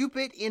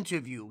stupid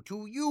interview,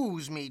 to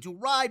use me, to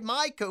ride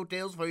my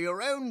coattails for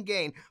your own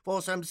gain,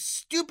 for some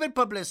stupid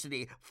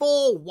publicity.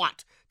 For what?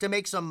 To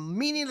make some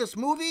meaningless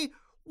movie?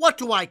 What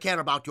do I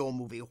care about your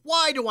movie?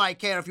 Why do I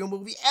care if your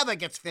movie ever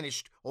gets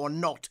finished or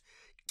not?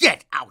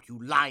 Get out, you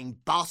lying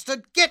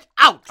bastard! Get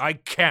out! I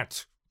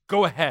can't.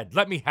 Go ahead.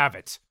 Let me have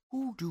it.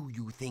 Who do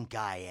you think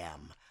I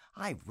am?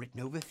 I've written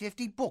over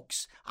 50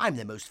 books. I'm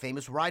the most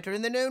famous writer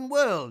in the known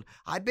world.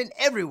 I've been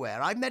everywhere.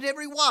 I've met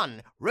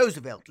everyone.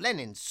 Roosevelt,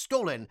 Lenin,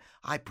 Stalin.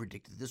 I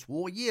predicted this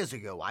war years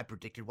ago. I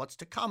predicted what's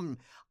to come.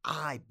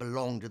 I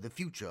belong to the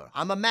future.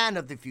 I'm a man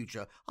of the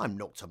future. I'm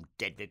not some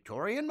dead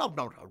Victorian. I'm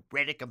not a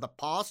relic of the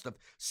past of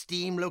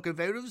steam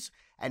locomotives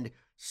and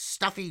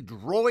stuffy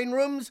drawing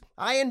rooms.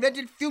 I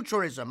invented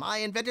futurism. I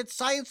invented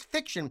science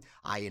fiction.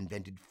 I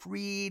invented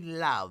free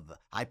love.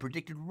 I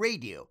predicted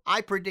radio.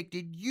 I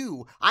predicted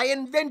you. I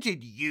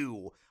invented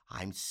you.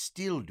 I'm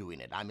still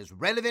doing it. I'm as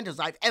relevant as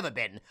I've ever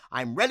been.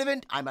 I'm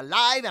relevant, I'm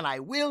alive, and I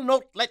will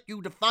not let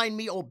you define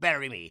me or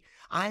bury me.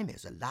 I'm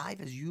as alive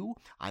as you.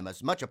 I'm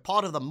as much a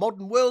part of the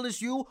modern world as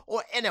you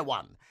or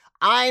anyone.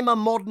 I'm a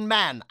modern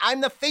man.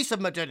 I'm the face of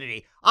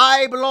modernity.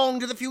 I belong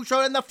to the future,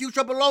 and the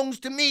future belongs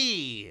to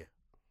me.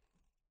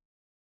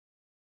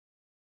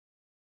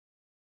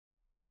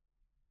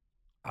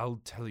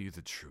 I'll tell you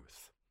the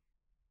truth.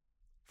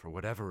 For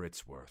whatever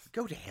it's worth.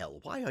 Go to hell.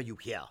 Why are you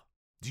here?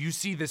 Do you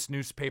see this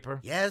newspaper?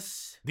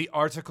 Yes? The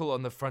article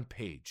on the front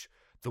page.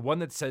 The one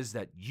that says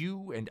that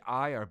you and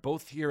I are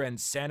both here in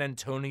San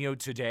Antonio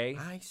today.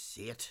 I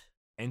see it.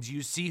 And do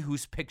you see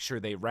whose picture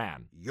they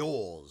ran?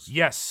 Yours.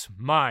 Yes,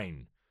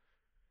 mine.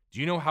 Do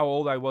you know how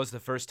old I was the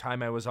first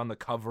time I was on the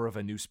cover of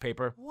a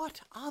newspaper?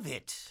 What of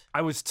it?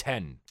 I was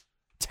 10.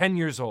 10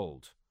 years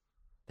old.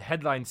 The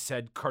headline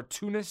said,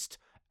 cartoonist,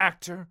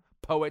 actor,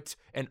 poet,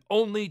 and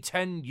only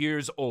 10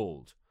 years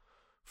old.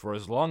 For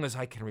as long as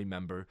I can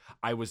remember,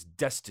 I was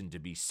destined to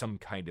be some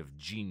kind of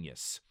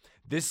genius.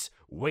 This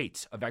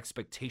weight of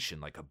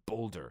expectation like a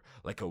boulder,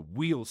 like a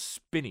wheel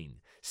spinning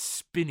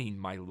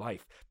my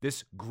life.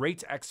 This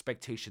great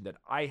expectation that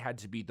I had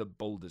to be the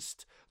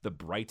boldest, the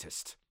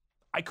brightest.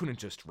 I couldn't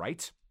just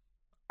write.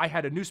 I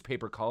had a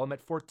newspaper column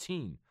at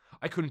 14.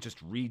 I couldn't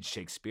just read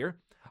Shakespeare.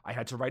 I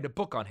had to write a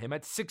book on him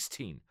at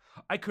 16.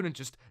 I couldn't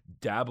just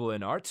dabble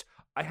in art.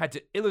 I had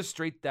to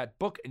illustrate that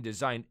book and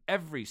design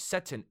every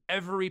set and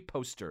every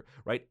poster,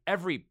 write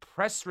every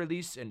press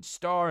release and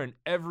star in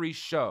every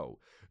show.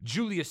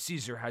 Julius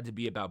Caesar had to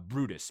be about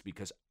Brutus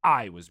because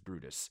I was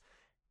Brutus.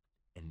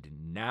 And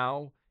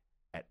now,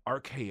 at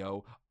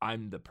RKO,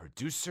 I'm the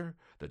producer,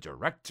 the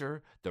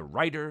director, the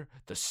writer,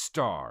 the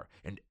star,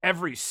 and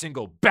every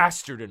single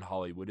bastard in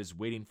Hollywood is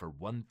waiting for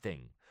one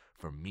thing,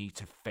 for me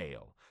to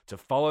fail, to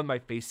fall on my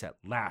face at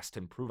last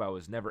and prove I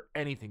was never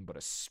anything but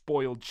a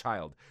spoiled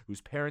child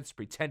whose parents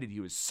pretended he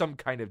was some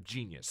kind of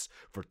genius.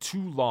 For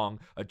too long,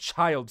 a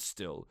child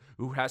still,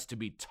 who has to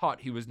be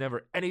taught he was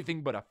never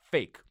anything but a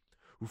fake,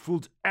 who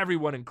fooled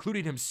everyone,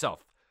 including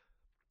himself.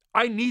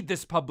 I need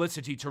this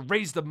publicity to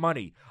raise the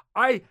money.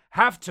 I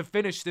have to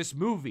finish this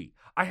movie.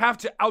 I have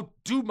to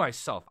outdo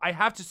myself. I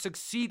have to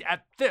succeed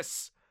at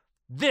this.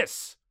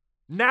 This.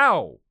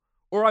 Now.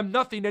 Or I'm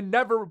nothing and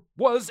never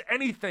was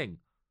anything.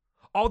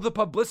 All the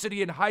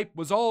publicity and hype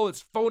was all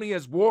as phony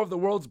as War of the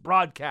Worlds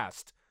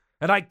broadcast.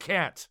 And I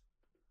can't.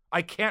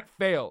 I can't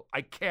fail.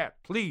 I can't.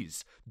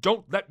 Please,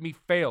 don't let me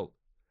fail.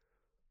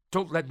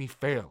 Don't let me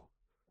fail.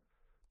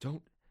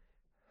 Don't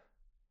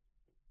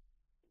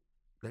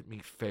let me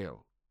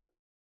fail.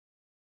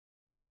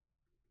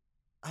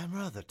 I'm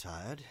rather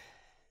tired.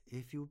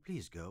 If you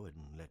please go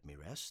and let me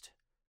rest.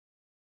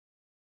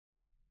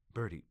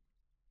 Bertie.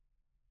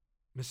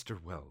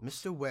 Mr. Wells.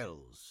 Mr.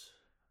 Wells,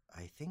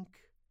 I think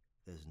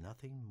there's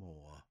nothing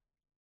more.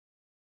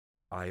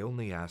 I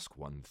only ask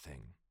one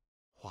thing.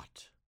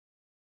 What?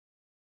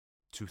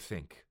 To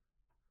think,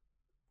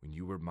 when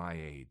you were my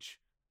age,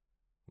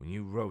 when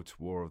you wrote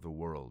War of the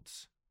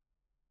Worlds,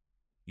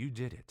 you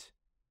did it.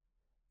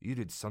 You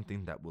did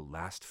something that will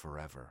last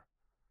forever.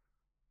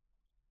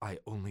 I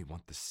only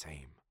want the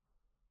same.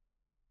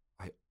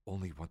 I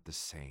only want the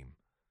same.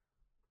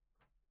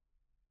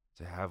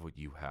 To have what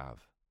you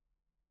have.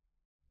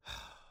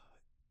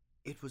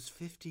 It was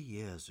 50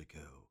 years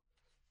ago.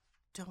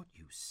 Don't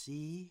you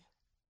see?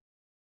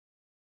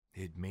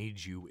 It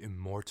made you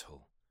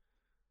immortal.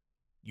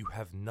 You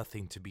have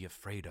nothing to be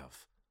afraid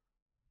of.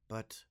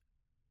 But...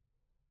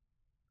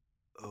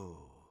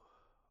 oh,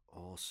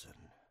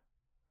 Orson.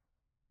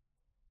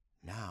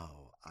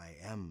 Now I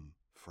am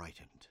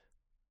frightened.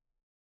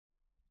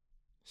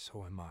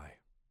 So am I.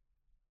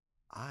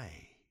 I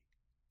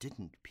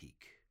didn't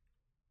peak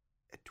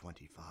at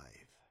 25.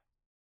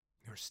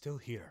 You're still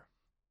here.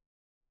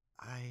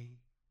 I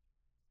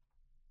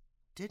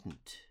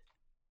didn't.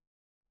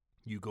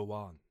 You go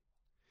on,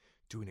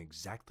 doing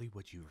exactly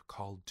what you're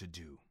called to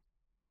do.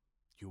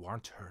 You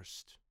aren't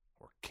Hearst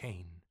or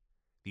Kane,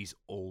 these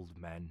old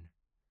men.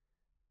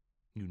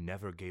 You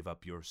never gave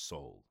up your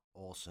soul.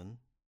 Orson?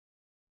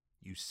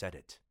 You said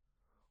it.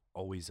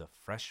 Always a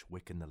fresh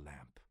wick in the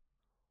lamp.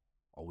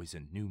 Always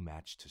a new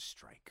match to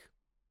strike.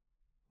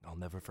 I'll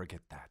never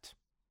forget that.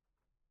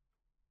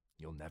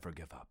 You'll never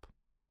give up.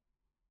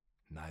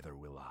 Neither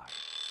will I.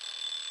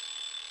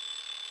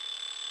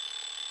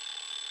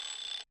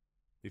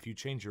 If you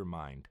change your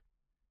mind,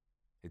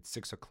 it's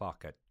 6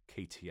 o'clock at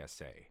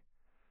KTSA.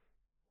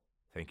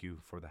 Thank you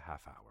for the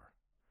half hour.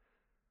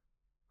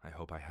 I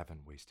hope I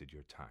haven't wasted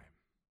your time.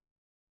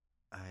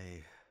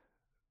 I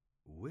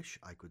wish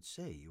I could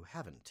say you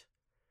haven't.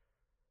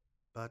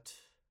 But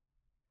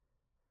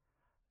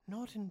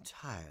not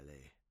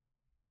entirely,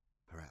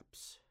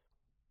 perhaps.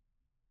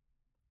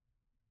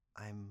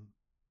 I'm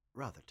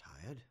rather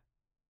tired.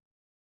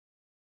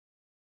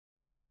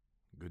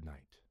 Good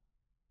night,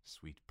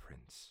 sweet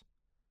prince.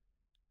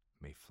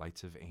 May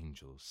flights of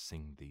angels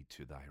sing thee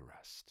to thy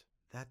rest.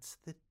 That's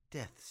the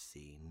death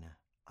scene.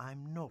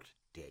 I'm not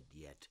dead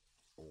yet,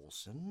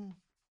 Orson.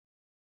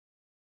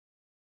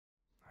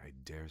 I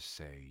dare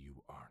say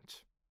you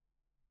aren't.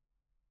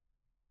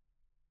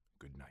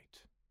 Good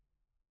night.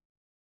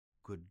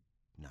 Good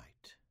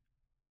night.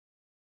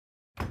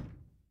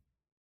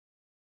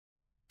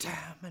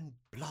 Damn and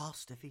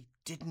blast if he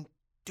didn't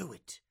do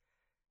it.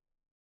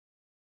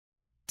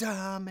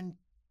 Damn and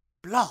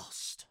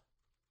blast!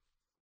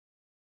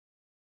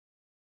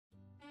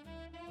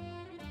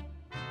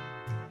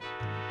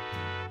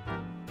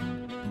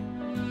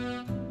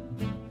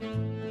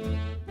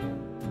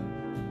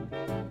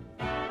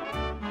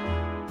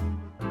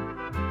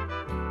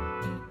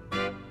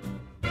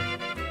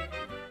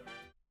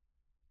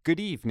 Good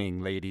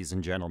evening, ladies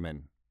and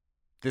gentlemen.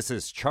 This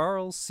is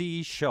Charles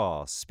C.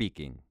 Shaw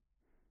speaking.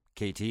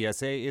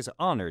 KTSA is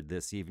honored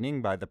this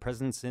evening by the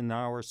presence in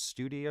our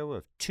studio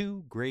of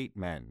two great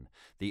men,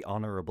 the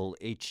Honorable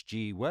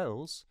H.G.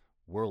 Wells,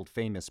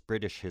 world-famous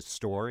British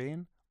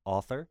historian,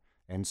 author,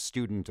 and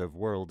student of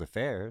world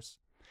affairs,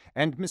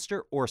 and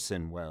Mr.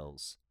 Orson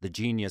Welles, the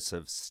genius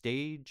of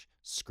stage,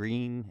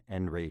 screen,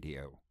 and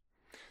radio.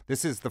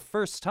 This is the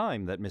first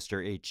time that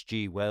Mr.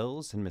 H.G.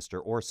 Wells and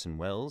Mr. Orson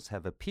Welles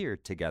have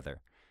appeared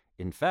together.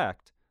 In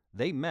fact,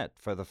 they met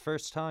for the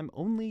first time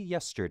only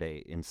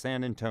yesterday in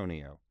San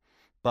Antonio.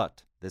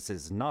 But this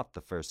is not the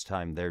first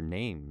time their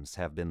names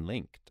have been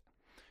linked.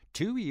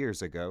 2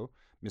 years ago,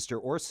 Mr.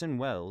 Orson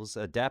Welles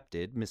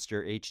adapted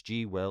Mr.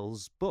 H.G.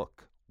 Wells'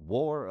 book,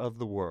 War of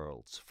the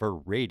Worlds for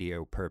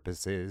radio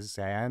purposes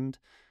and,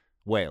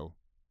 well,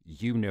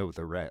 you know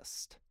the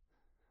rest.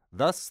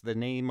 Thus the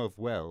name of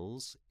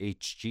Wells,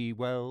 H.G.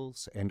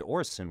 Wells, and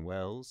Orson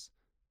Welles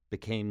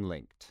became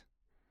linked.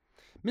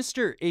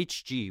 Mr.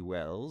 H.G.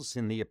 Wells,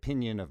 in the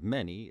opinion of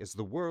many, is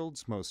the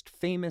world's most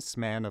famous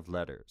man of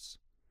letters.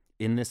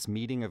 In this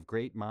meeting of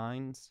great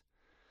minds,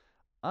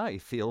 I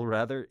feel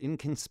rather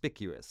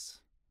inconspicuous,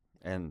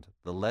 and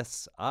the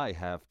less I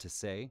have to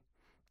say,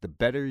 the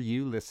better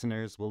you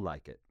listeners will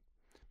like it.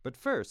 But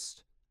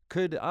first,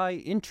 could I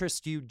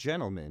interest you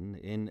gentlemen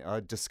in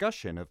a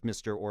discussion of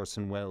Mr.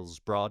 Orson Welles'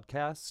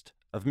 broadcast,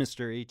 of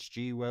Mr.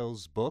 H.G.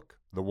 Wells' book,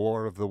 The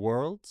War of the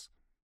Worlds?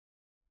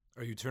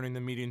 Are you turning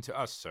the meeting to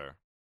us, sir?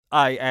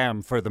 I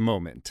am for the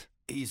moment.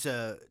 He's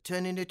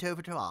turning it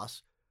over to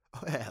us?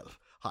 Well,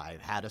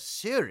 I've had a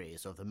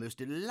series of the most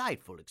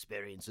delightful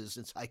experiences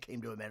since I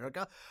came to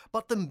America,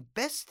 but the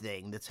best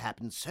thing that's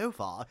happened so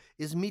far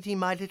is meeting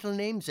my little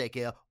namesake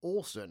here,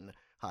 Orson.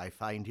 I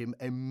find him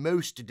a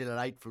most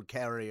delightful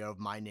carrier of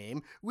my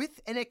name, with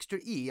an extra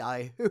E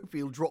I hope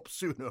he'll drop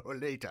sooner or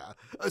later.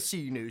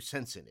 See no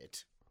sense in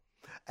it.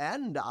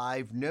 And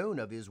I've known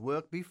of his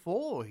work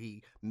before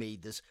he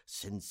made this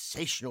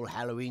sensational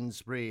Halloween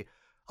spree.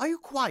 Are you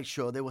quite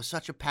sure there was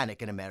such a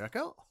panic in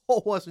America,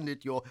 or wasn't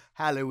it your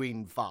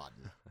Halloween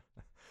fun?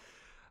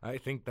 I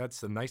think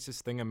that's the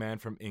nicest thing a man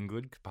from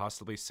England could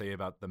possibly say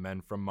about the men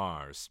from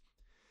Mars.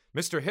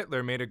 Mr.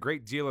 Hitler made a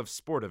great deal of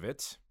sport of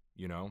it,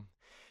 you know.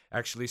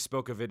 Actually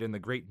spoke of it in the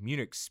Great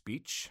Munich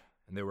speech,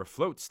 and there were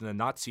floats in the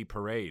Nazi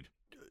parade.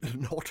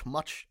 Not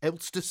much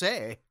else to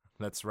say.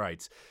 That's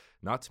right.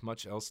 Not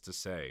much else to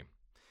say.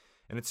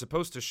 And it's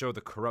supposed to show the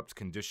corrupt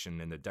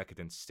condition and the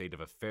decadent state of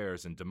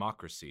affairs in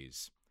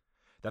democracies.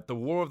 That the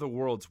War of the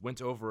Worlds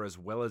went over as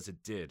well as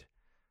it did.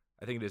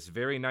 I think it is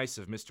very nice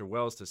of Mr.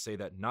 Wells to say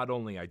that not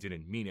only I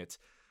didn't mean it,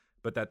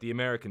 but that the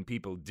American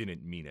people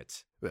didn't mean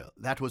it. Well,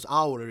 that was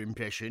our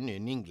impression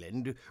in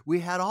England.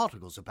 We had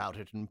articles about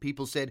it, and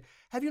people said,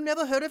 "Have you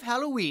never heard of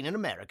Halloween in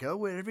America,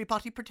 where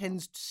everybody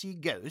pretends to see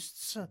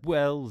ghosts?"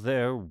 Well,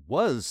 there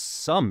was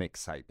some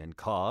excitement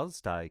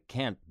caused. I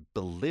can't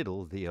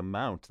belittle the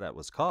amount that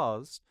was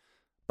caused,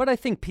 but I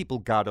think people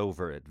got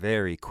over it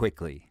very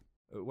quickly.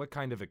 What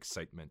kind of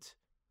excitement?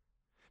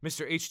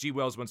 Mr. H.G.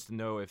 Wells wants to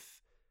know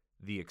if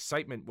the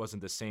excitement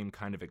wasn't the same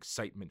kind of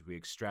excitement we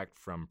extract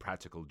from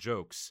practical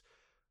jokes,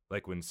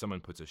 like when someone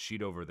puts a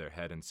sheet over their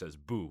head and says,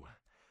 "Boo."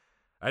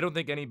 I don't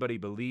think anybody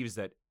believes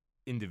that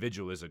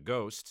individual is a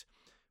ghost,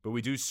 but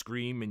we do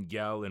scream and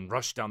yell and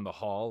rush down the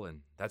hall,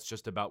 and that's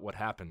just about what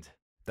happened.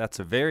 That's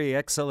a very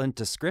excellent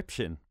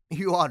description.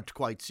 You aren't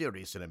quite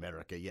serious in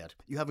America yet.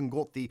 You haven't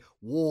got the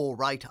war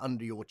right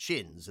under your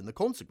chins, and the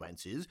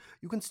consequence is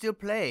you can still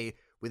play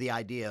with the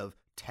idea of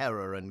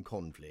terror and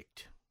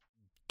conflict.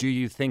 Do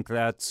you think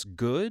that's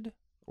good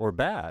or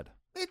bad?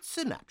 It's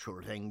a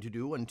natural thing to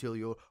do until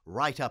you're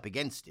right up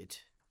against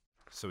it.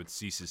 So it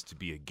ceases to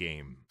be a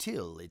game.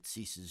 Till it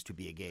ceases to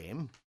be a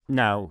game.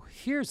 Now,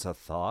 here's a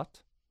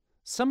thought.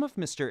 Some of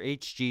Mr.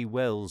 H.G.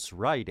 Wells'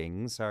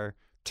 writings are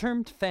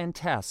termed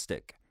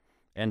fantastic,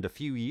 and a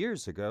few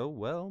years ago,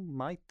 well,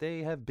 might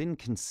they have been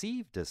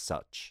conceived as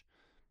such?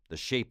 The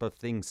Shape of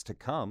Things to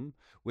Come,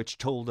 which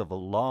told of a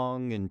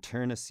long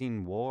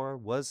internecine war,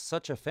 was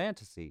such a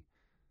fantasy.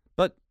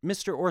 But,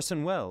 Mr.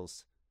 Orson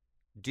Welles,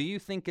 do you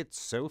think it's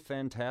so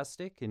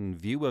fantastic in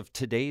view of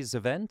today's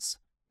events?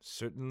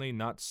 Certainly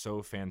not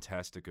so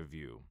fantastic a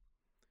view.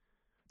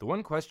 The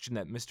one question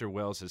that Mr.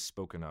 Wells has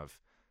spoken of,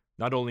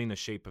 not only in The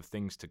Shape of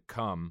Things to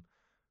Come,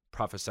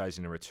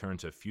 prophesizing a return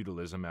to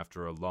feudalism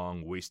after a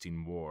long,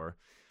 wasting war,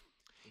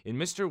 in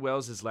Mr.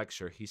 Wells's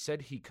lecture, he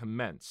said he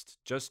commenced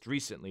just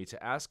recently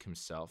to ask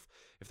himself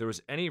if there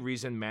was any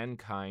reason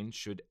mankind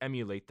should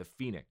emulate the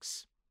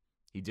phoenix.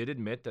 He did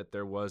admit that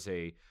there was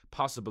a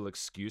possible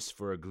excuse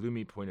for a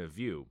gloomy point of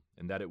view,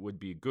 and that it would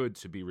be good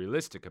to be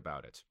realistic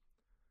about it.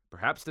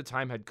 Perhaps the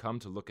time had come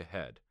to look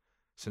ahead,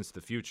 since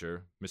the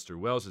future, Mr.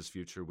 Wells's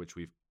future, which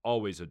we've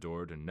always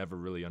adored and never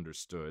really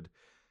understood,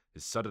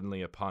 is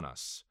suddenly upon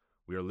us.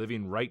 We are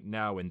living right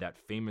now in that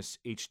famous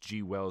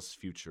H.G. Wells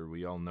future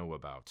we all know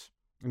about.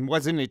 And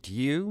wasn't it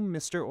you,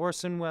 Mr.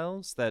 Orson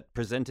Welles, that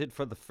presented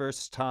for the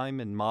first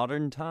time in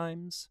modern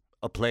times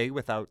a play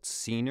without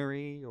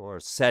scenery or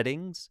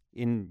settings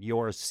in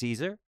your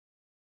Caesar?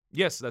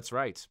 Yes, that's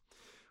right.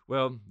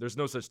 Well, there's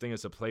no such thing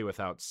as a play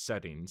without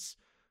settings.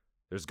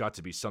 There's got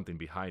to be something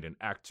behind an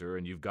actor,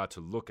 and you've got to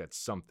look at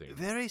something.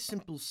 Very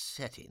simple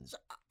settings.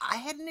 I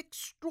had an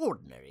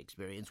extraordinary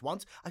experience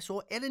once. I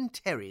saw Ellen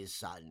Terry's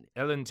Son.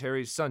 Ellen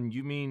Terry's Son,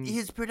 you mean...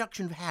 His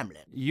production of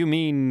Hamlet. You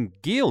mean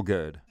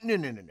Gielgud? No.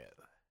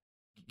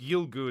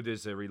 Gielgud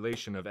is a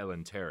relation of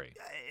Ellen Terry.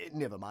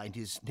 Never mind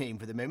his name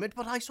for the moment,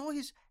 but I saw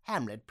his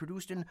Hamlet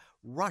produced in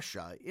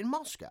Russia, in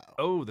Moscow.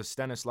 Oh, the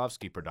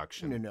Stanislavski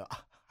production. No,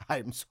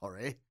 I'm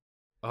sorry.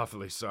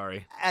 Awfully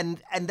sorry.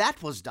 And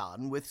that was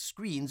done with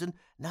screens and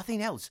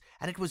nothing else,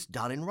 and it was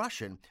done in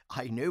Russian.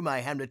 I know my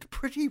Hamlet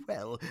pretty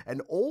well,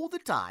 and all the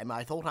time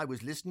I thought I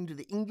was listening to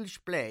the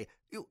English play.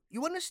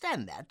 You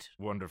understand that?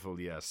 Wonderful,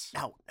 yes.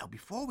 Now,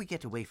 before we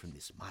get away from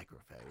this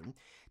microphone,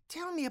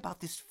 tell me about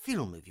this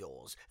film of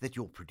yours that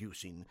you're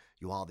producing.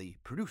 You are the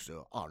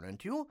producer,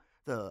 aren't you?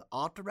 The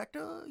art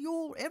director?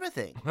 You're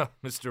everything. Well,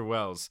 Mr.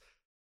 Wells,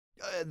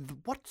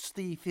 What's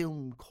the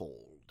film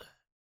called?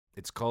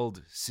 it's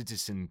called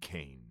Citizen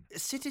Kane.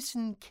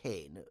 Citizen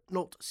Kane,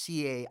 not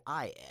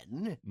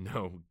Cain.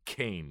 No,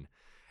 Kane.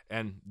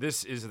 And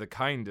this is the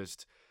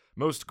kindest,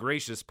 most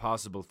gracious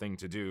possible thing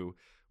to do,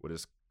 what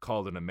is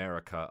called in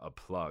America a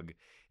plug,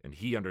 and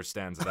he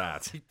understands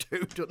that. I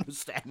don't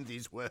understand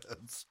these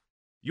words.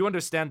 You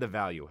understand the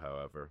value,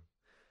 however.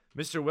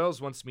 Mr.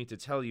 Wells wants me to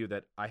tell you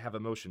that I have a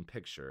motion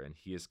picture, and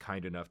he is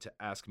kind enough to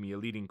ask me a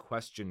leading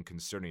question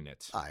concerning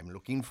it. I'm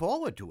looking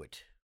forward to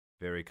it.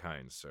 Very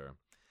kind, sir.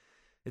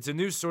 It's a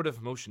new sort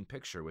of motion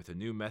picture with a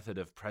new method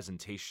of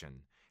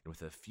presentation, and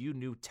with a few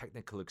new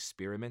technical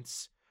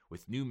experiments,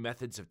 with new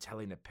methods of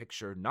telling a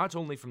picture not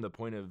only from the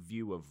point of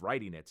view of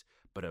writing it,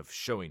 but of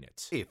showing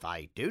it. If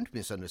I don't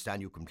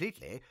misunderstand you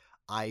completely,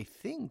 I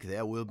think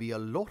there will be a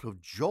lot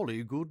of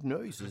jolly good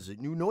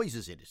new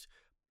noises in it.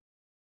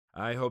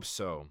 I hope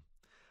so.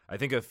 I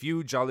think a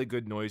few jolly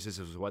good noises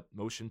is what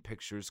motion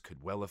pictures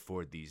could well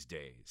afford these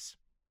days.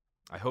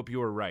 I hope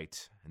you are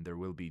right, and there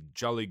will be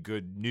jolly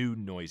good new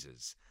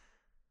noises.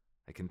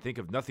 I can think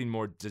of nothing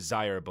more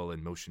desirable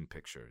in motion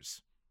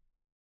pictures.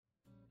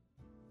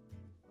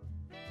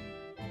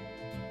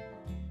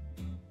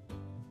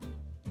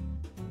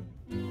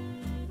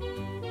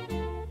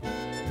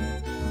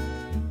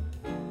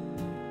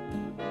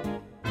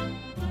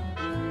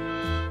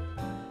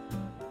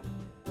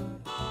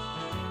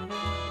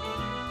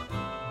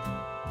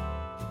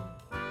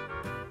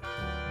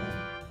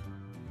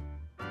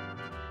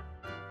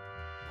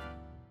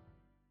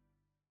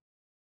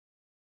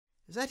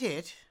 Is that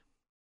it?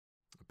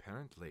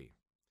 Apparently.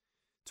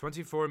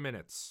 24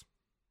 minutes.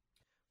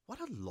 What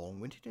a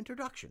long-winded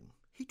introduction.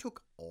 He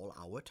took all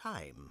our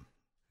time.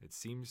 It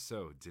seems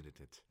so, didn't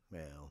it?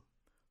 Well,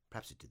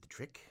 perhaps it did the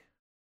trick.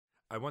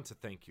 I want to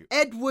thank you.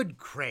 Edward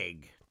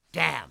Craig.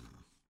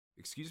 Damn.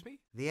 Excuse me?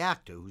 The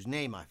actor whose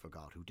name I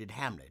forgot, who did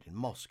Hamlet in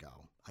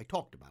Moscow. I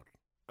talked about it.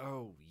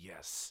 Oh,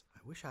 yes. I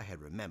wish I had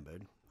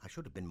remembered. I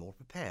should have been more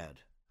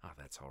prepared. Ah,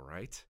 that's all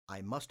right.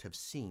 I must have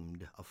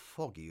seemed a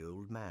foggy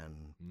old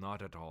man.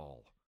 Not at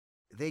all.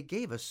 They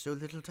gave us so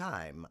little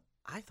time.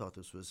 I thought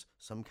this was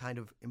some kind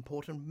of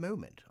important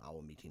moment,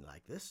 our meeting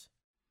like this.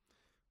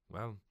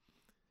 Well,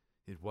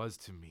 it was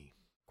to me.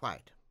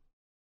 Quite.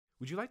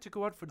 Would you like to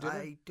go out for dinner?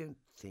 I don't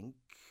think...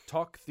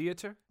 Talk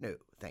theater? No,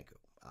 thank you.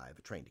 I have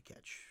a train to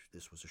catch.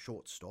 This was a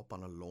short stop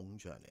on a long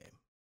journey.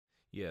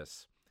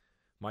 Yes.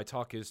 My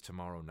talk is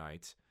tomorrow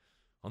night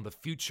on the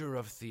future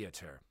of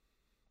theater.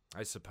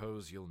 I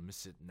suppose you'll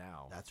miss it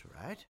now. That's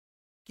right.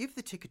 Give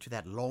the ticket to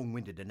that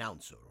long-winded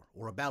announcer,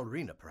 or a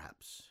ballerina,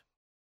 perhaps.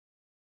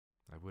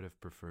 I would have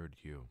preferred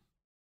you.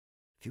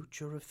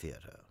 Future of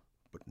theater.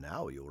 But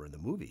now you're in the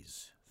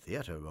movies.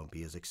 Theater won't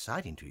be as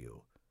exciting to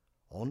you.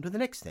 On to the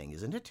next thing,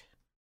 isn't it?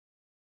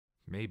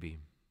 Maybe.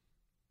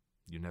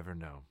 You never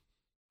know.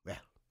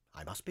 Well,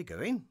 I must be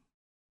going.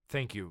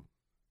 Thank you,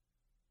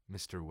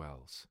 Mr.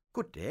 Wells.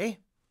 Good day.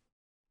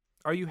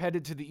 Are you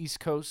headed to the East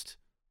Coast?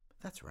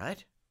 That's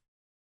right.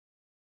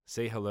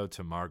 Say hello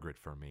to Margaret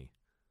for me,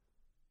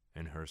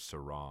 in her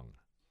sarong.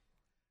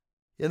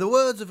 In the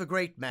words of a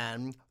great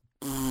man,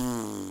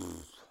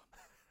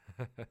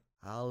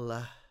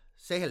 I'll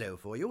say hello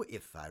for you,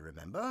 if I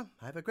remember.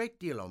 I have a great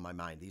deal on my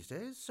mind these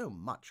days, so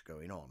much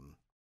going on.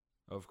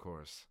 Of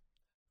course.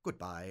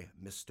 Goodbye,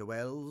 Mr.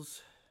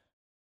 Wells.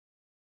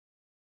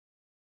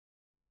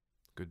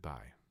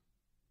 Goodbye,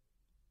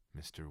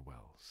 Mr.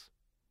 Wells.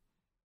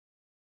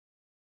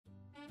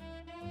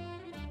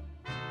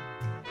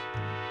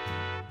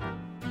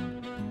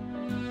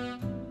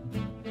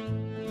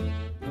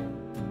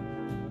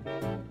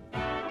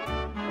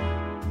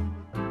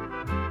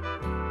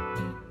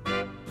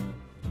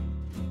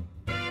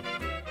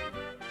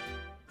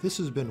 This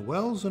has been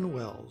Wells and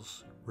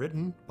Wells,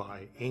 written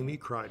by Amy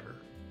Kreider,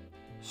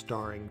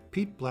 starring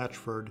Pete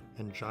Blatchford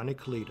and Johnny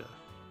Kalita,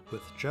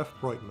 with Jeff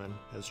Breutman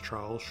as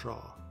Charles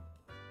Shaw.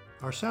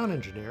 Our sound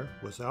engineer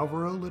was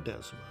Alvaro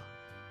Ledesma.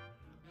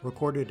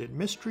 Recorded at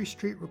Mystery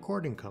Street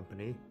Recording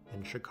Company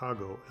in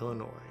Chicago,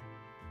 Illinois.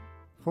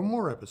 For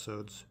more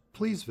episodes,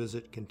 please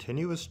visit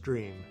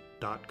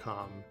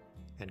continuousdream.com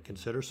and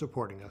consider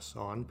supporting us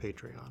on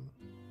Patreon.